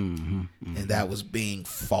do, and that was being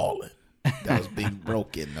fallen. That was being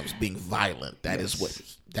broken. That was being violent. That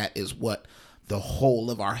is what the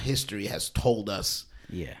whole of our history has told us.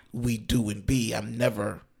 We do and be. And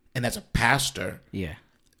as a pastor,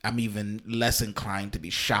 I'm even less inclined to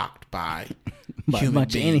be shocked by human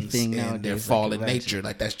beings and their fallen nature.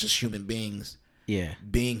 That's just human beings.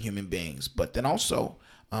 Being human beings. But then also,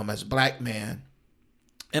 as a black man,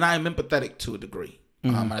 and I am empathetic to a degree.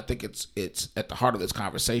 I think it's at the heart of this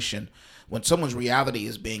conversation. When someone's reality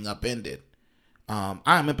is being upended, I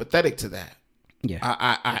am empathetic to that.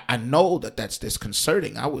 I know that that's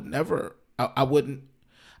disconcerting. I wouldn't.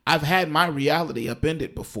 I've had my reality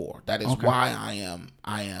upended before. That is why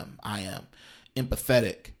I am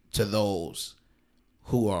empathetic to those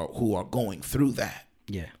who are going through that.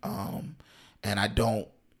 And I don't,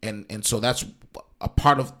 and so that's a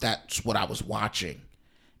part of that's what I was watching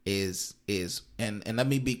is and let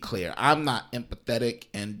me be clear, I'm not empathetic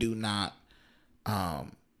and do not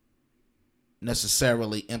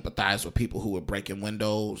necessarily empathize with people who were breaking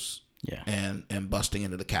windows and busting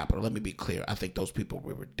into the Capitol. Let me be clear. I think those people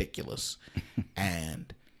were ridiculous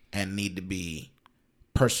and need to be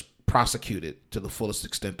prosecuted to the fullest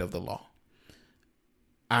extent of the law.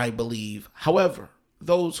 I believe, however,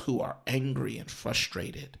 those who are angry and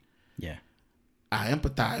frustrated, I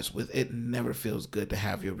empathize with. It never feels good to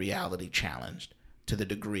have your reality challenged to the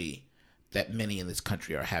degree that many in this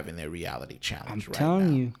country are having their reality challenged right now. I'm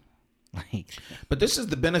telling you. But this is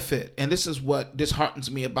the benefit, and this is what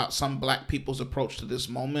disheartens me about some black people's approach to this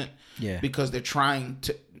moment. Because they're trying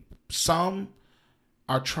to, some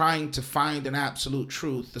are trying to find an absolute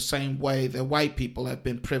truth the same way that white people have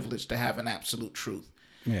been privileged to have an absolute truth.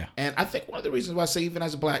 Yeah. And I think one of the reasons why I say, even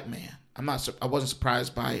as a black man, I wasn't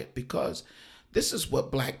surprised by it, because this is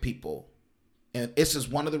what black people, and this is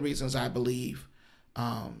one of the reasons I believe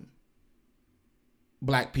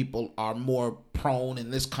black people are more prone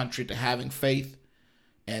in this country to having faith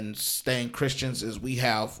and staying Christians, is we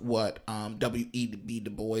have what W.E.B. Du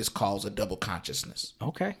Bois calls a double consciousness.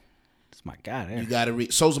 Okay. That's my guy there. You got to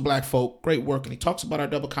read Souls of Black Folk, great work. And he talks about our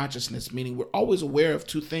double consciousness, meaning we're always aware of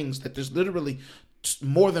two things, that there's literally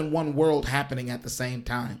more than one world happening at the same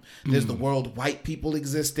time. There's the world white people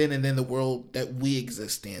exist in, and then the world that we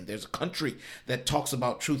exist in. There's a country that talks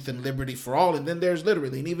about truth and liberty for all, and then there's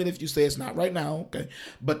literally, and even if you say it's not right now, okay,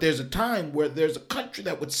 but there's a time where there's a country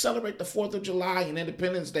that would celebrate the 4th of July and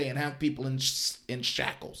Independence Day and have people in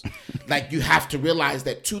shackles. Like, you have to realize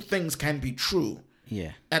that two things can be true.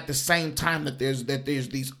 Yeah. At the same time, that there's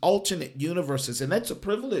these alternate universes, and that's a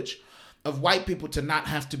privilege of white people, to not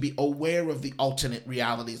have to be aware of the alternate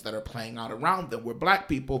realities that are playing out around them. We're black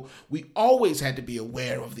people, we always had to be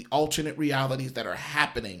aware of the alternate realities that are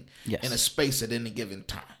happening in a space at any given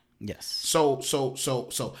time. Yes. So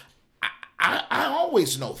I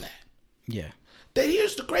always know that. Yeah. That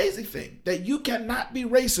here's the crazy thing, that you cannot be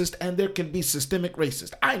racist and there can be systemic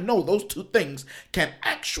racist. I know those two things can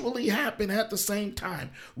actually happen at the same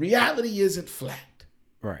time. Reality isn't flat.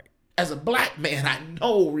 Right. As a black man, I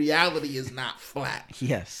know reality is not flat.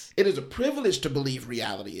 Yes. It is a privilege to believe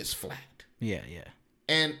reality is flat. Yeah, yeah.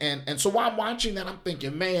 And so while I'm watching that, I'm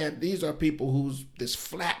thinking, man, these are people whose this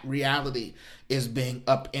flat reality is being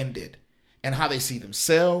upended, and how they see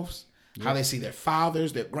themselves, how they see their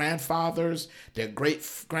fathers, their grandfathers, their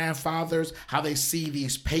great grandfathers, how they see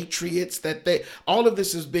these patriots, all of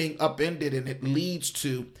this is being upended, and it leads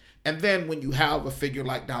to, and then when you have a figure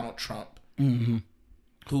like Donald Trump,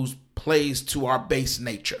 who plays to our base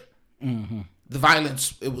nature, the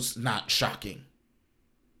violence, it was not shocking.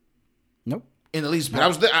 Nope. In the least bit.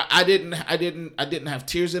 I didn't have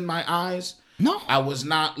tears in my eyes. No. I was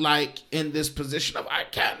not like in this position of, I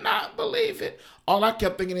cannot believe it. All I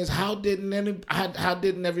kept thinking is, how didn't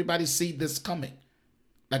everybody see this coming?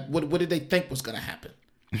 Like, what did they think was going to happen?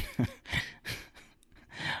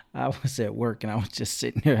 I was at work and I was just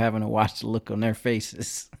sitting there having to watch the look on their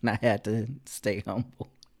faces, and I had to stay humble.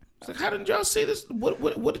 It's like, how didn't y'all see this?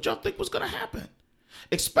 What did y'all think was going to happen?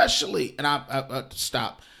 Especially, and I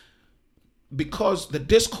stop, because the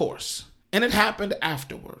discourse, and it happened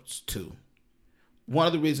afterwards too. One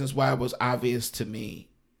of the reasons why it was obvious to me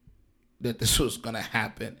that this was going to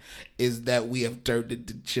happen is that we have turned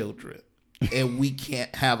into children, and we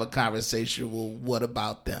can't have a conversation. Well, what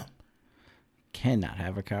about them? Cannot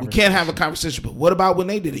have a conversation. We can't have a conversation, but what about when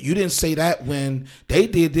they did it? You didn't say that when they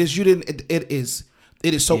did this. You didn't. It is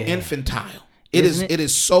so infantile. It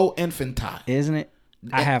is so infantile. Isn't it?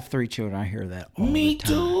 I have 3 children. I hear that all Me the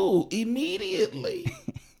time. too. Immediately.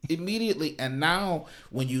 Immediately. And now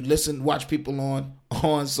when you watch people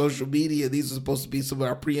on social media, these are supposed to be some of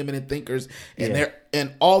our preeminent thinkers, and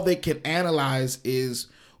and all they can analyze is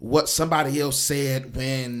what somebody else said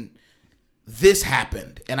when this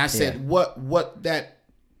happened. And I said, what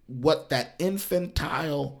that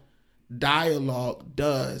infantile dialogue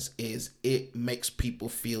does is it makes people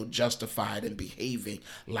feel justified in behaving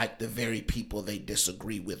like the very people they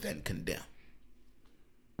disagree with and condemn.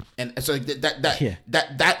 And so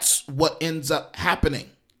that's what ends up happening.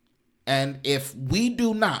 And if we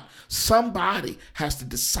do not, somebody has to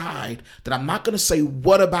decide that I'm not going to say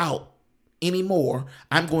what about anymore.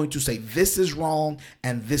 I'm going to say this is wrong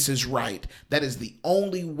and this is right. That is the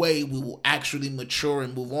only way we will actually mature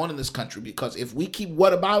and move on in this country. Because if we keep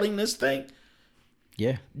whatabouting this thing,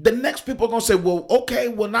 the next people are going to say, well, okay,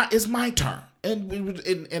 well, now it's my turn. And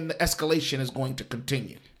the escalation is going to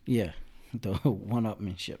continue. Yeah, the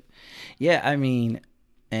one-upmanship. Yeah, I mean,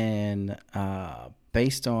 and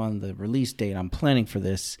based on the release date, I'm planning for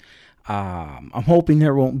this. I'm hoping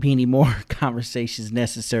there won't be any more conversations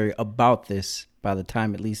necessary about this by the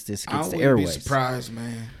time at least this gets to airways. I wouldn't be surprised,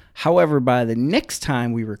 man. However, by the next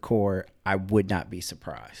time we record, I would not be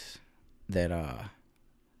surprised that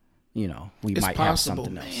we might have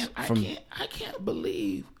something else. I can't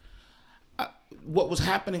believe what was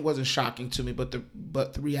happening wasn't shocking to me, but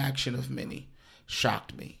the reaction of many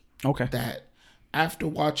shocked me. Okay. That after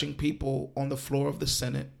watching people on the floor of the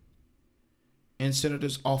Senate, in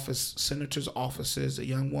senators' offices, a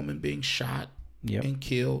young woman being shot and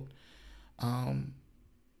killed,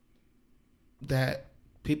 that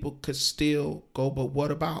people could still go, but what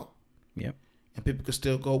about? Yep. And people could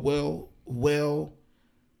still go, well,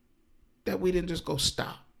 that we didn't just go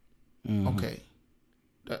stop. Mm-hmm. Okay.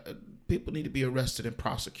 People need to be arrested and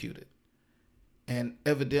prosecuted. And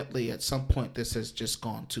evidently, at some point, this has just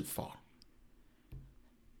gone too far.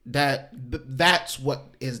 That's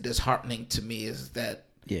what is disheartening to me, is that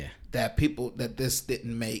that this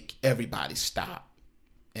didn't make everybody stop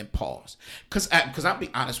and pause. Because I'll be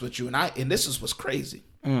honest with you, and this is what's crazy.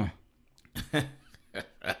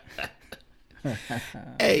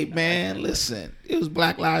 Hey man, listen, it was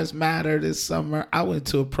Black Lives Matter this summer. I went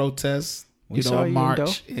to a protest, a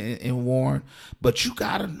march in Warren. But you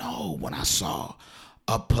gotta know, when I saw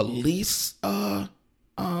a police when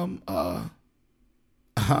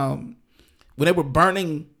they were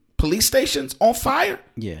burning police stations on fire,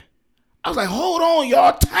 I was like, hold on,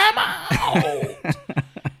 y'all, time out.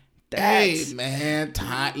 Hey man,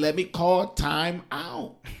 let me call time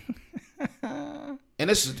out. And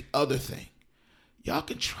this is the other thing. Y'all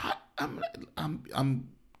can try. I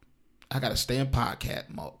gotta stay in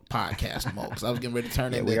podcast mode because I was getting ready to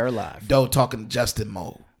turn into we are live. Doe talking Justin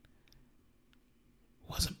mode.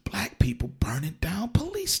 Wasn't black people burning down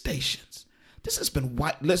police stations? This has been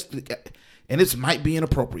white. And this might be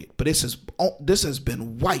inappropriate, but this has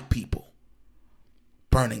been white people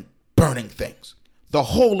burning things the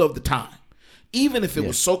whole of the time. Even if it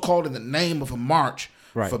was so called in the name of a march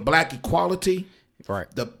for black equality,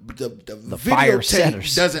 the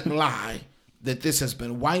videotape doesn't lie that this has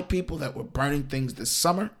been white people that were burning things this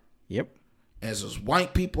summer. Yep. As was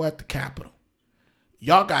white people at the Capitol.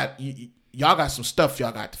 Y'all got some stuff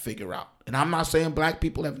y'all got to figure out. And I'm not saying black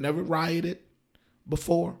people have never rioted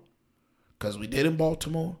before, because we did in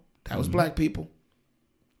Baltimore. That was black people.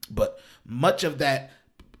 But much of that,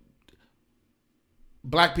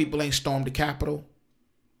 black people ain't stormed the Capitol.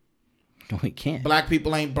 No, we can't. Black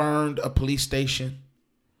people ain't burned a police station.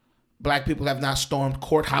 Black people have not stormed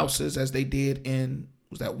courthouses as they did in,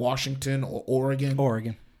 was that Washington or Oregon?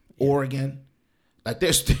 Oregon. Like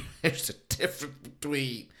there's a difference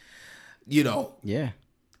between,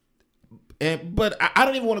 But I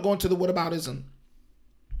don't even want to go into the whataboutism.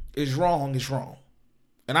 Is wrong.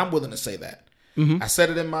 And I'm willing to say that. I said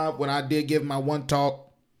it when I did give my one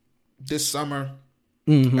talk this summer.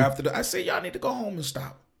 I said, y'all need to go home and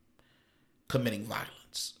stop committing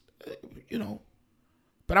violence.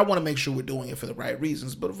 But I want to make sure we're doing it for the right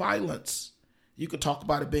reasons. But violence, you could talk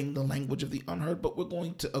about it being the language of the unheard, but we're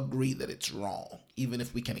going to agree that it's wrong, even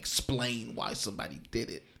if we can explain why somebody did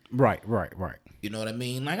it. Right. You know what I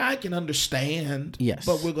mean? Like, I can understand,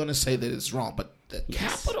 but we're going to say that it's wrong. But the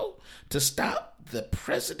Capitol, to stop the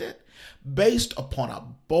president based upon a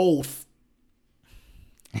bold...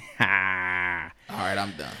 All right,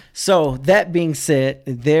 I'm done. So, that being said,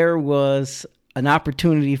 there was an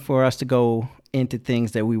opportunity for us to go into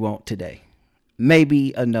things that we won't today.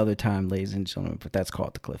 Maybe another time, ladies and gentlemen, but that's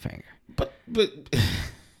called the cliffhanger. But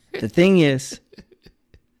the thing is,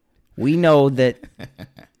 we know that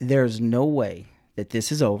there's no way that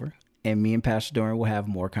this is over, and me and Pastor Dorian will have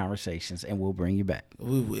more conversations, and we'll bring you back.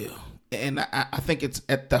 We will. And I think it's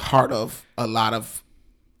at the heart of a lot of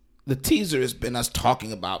the teaser has been us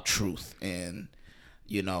talking about truth and,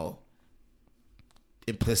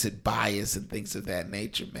 implicit bias and things of that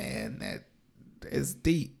nature, man. That is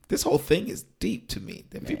deep. This whole thing is deep to me.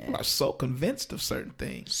 That people are so convinced of certain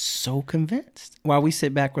things. So convinced. While we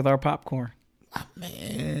sit back with our popcorn. Oh,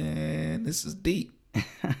 man, this is deep.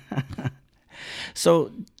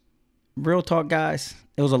 So, real talk, guys.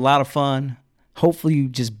 It was a lot of fun. Hopefully you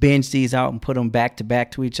just binge these out and put them back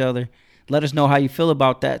to each other. Let us know how you feel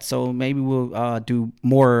about that. So maybe we'll do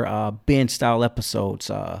more binge style episodes.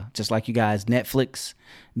 Just like you guys Netflix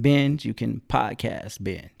binge, you can podcast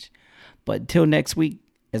binge. But until next week,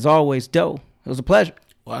 as always, Doe, it was a pleasure.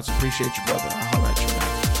 Well, I appreciate you, brother. I hope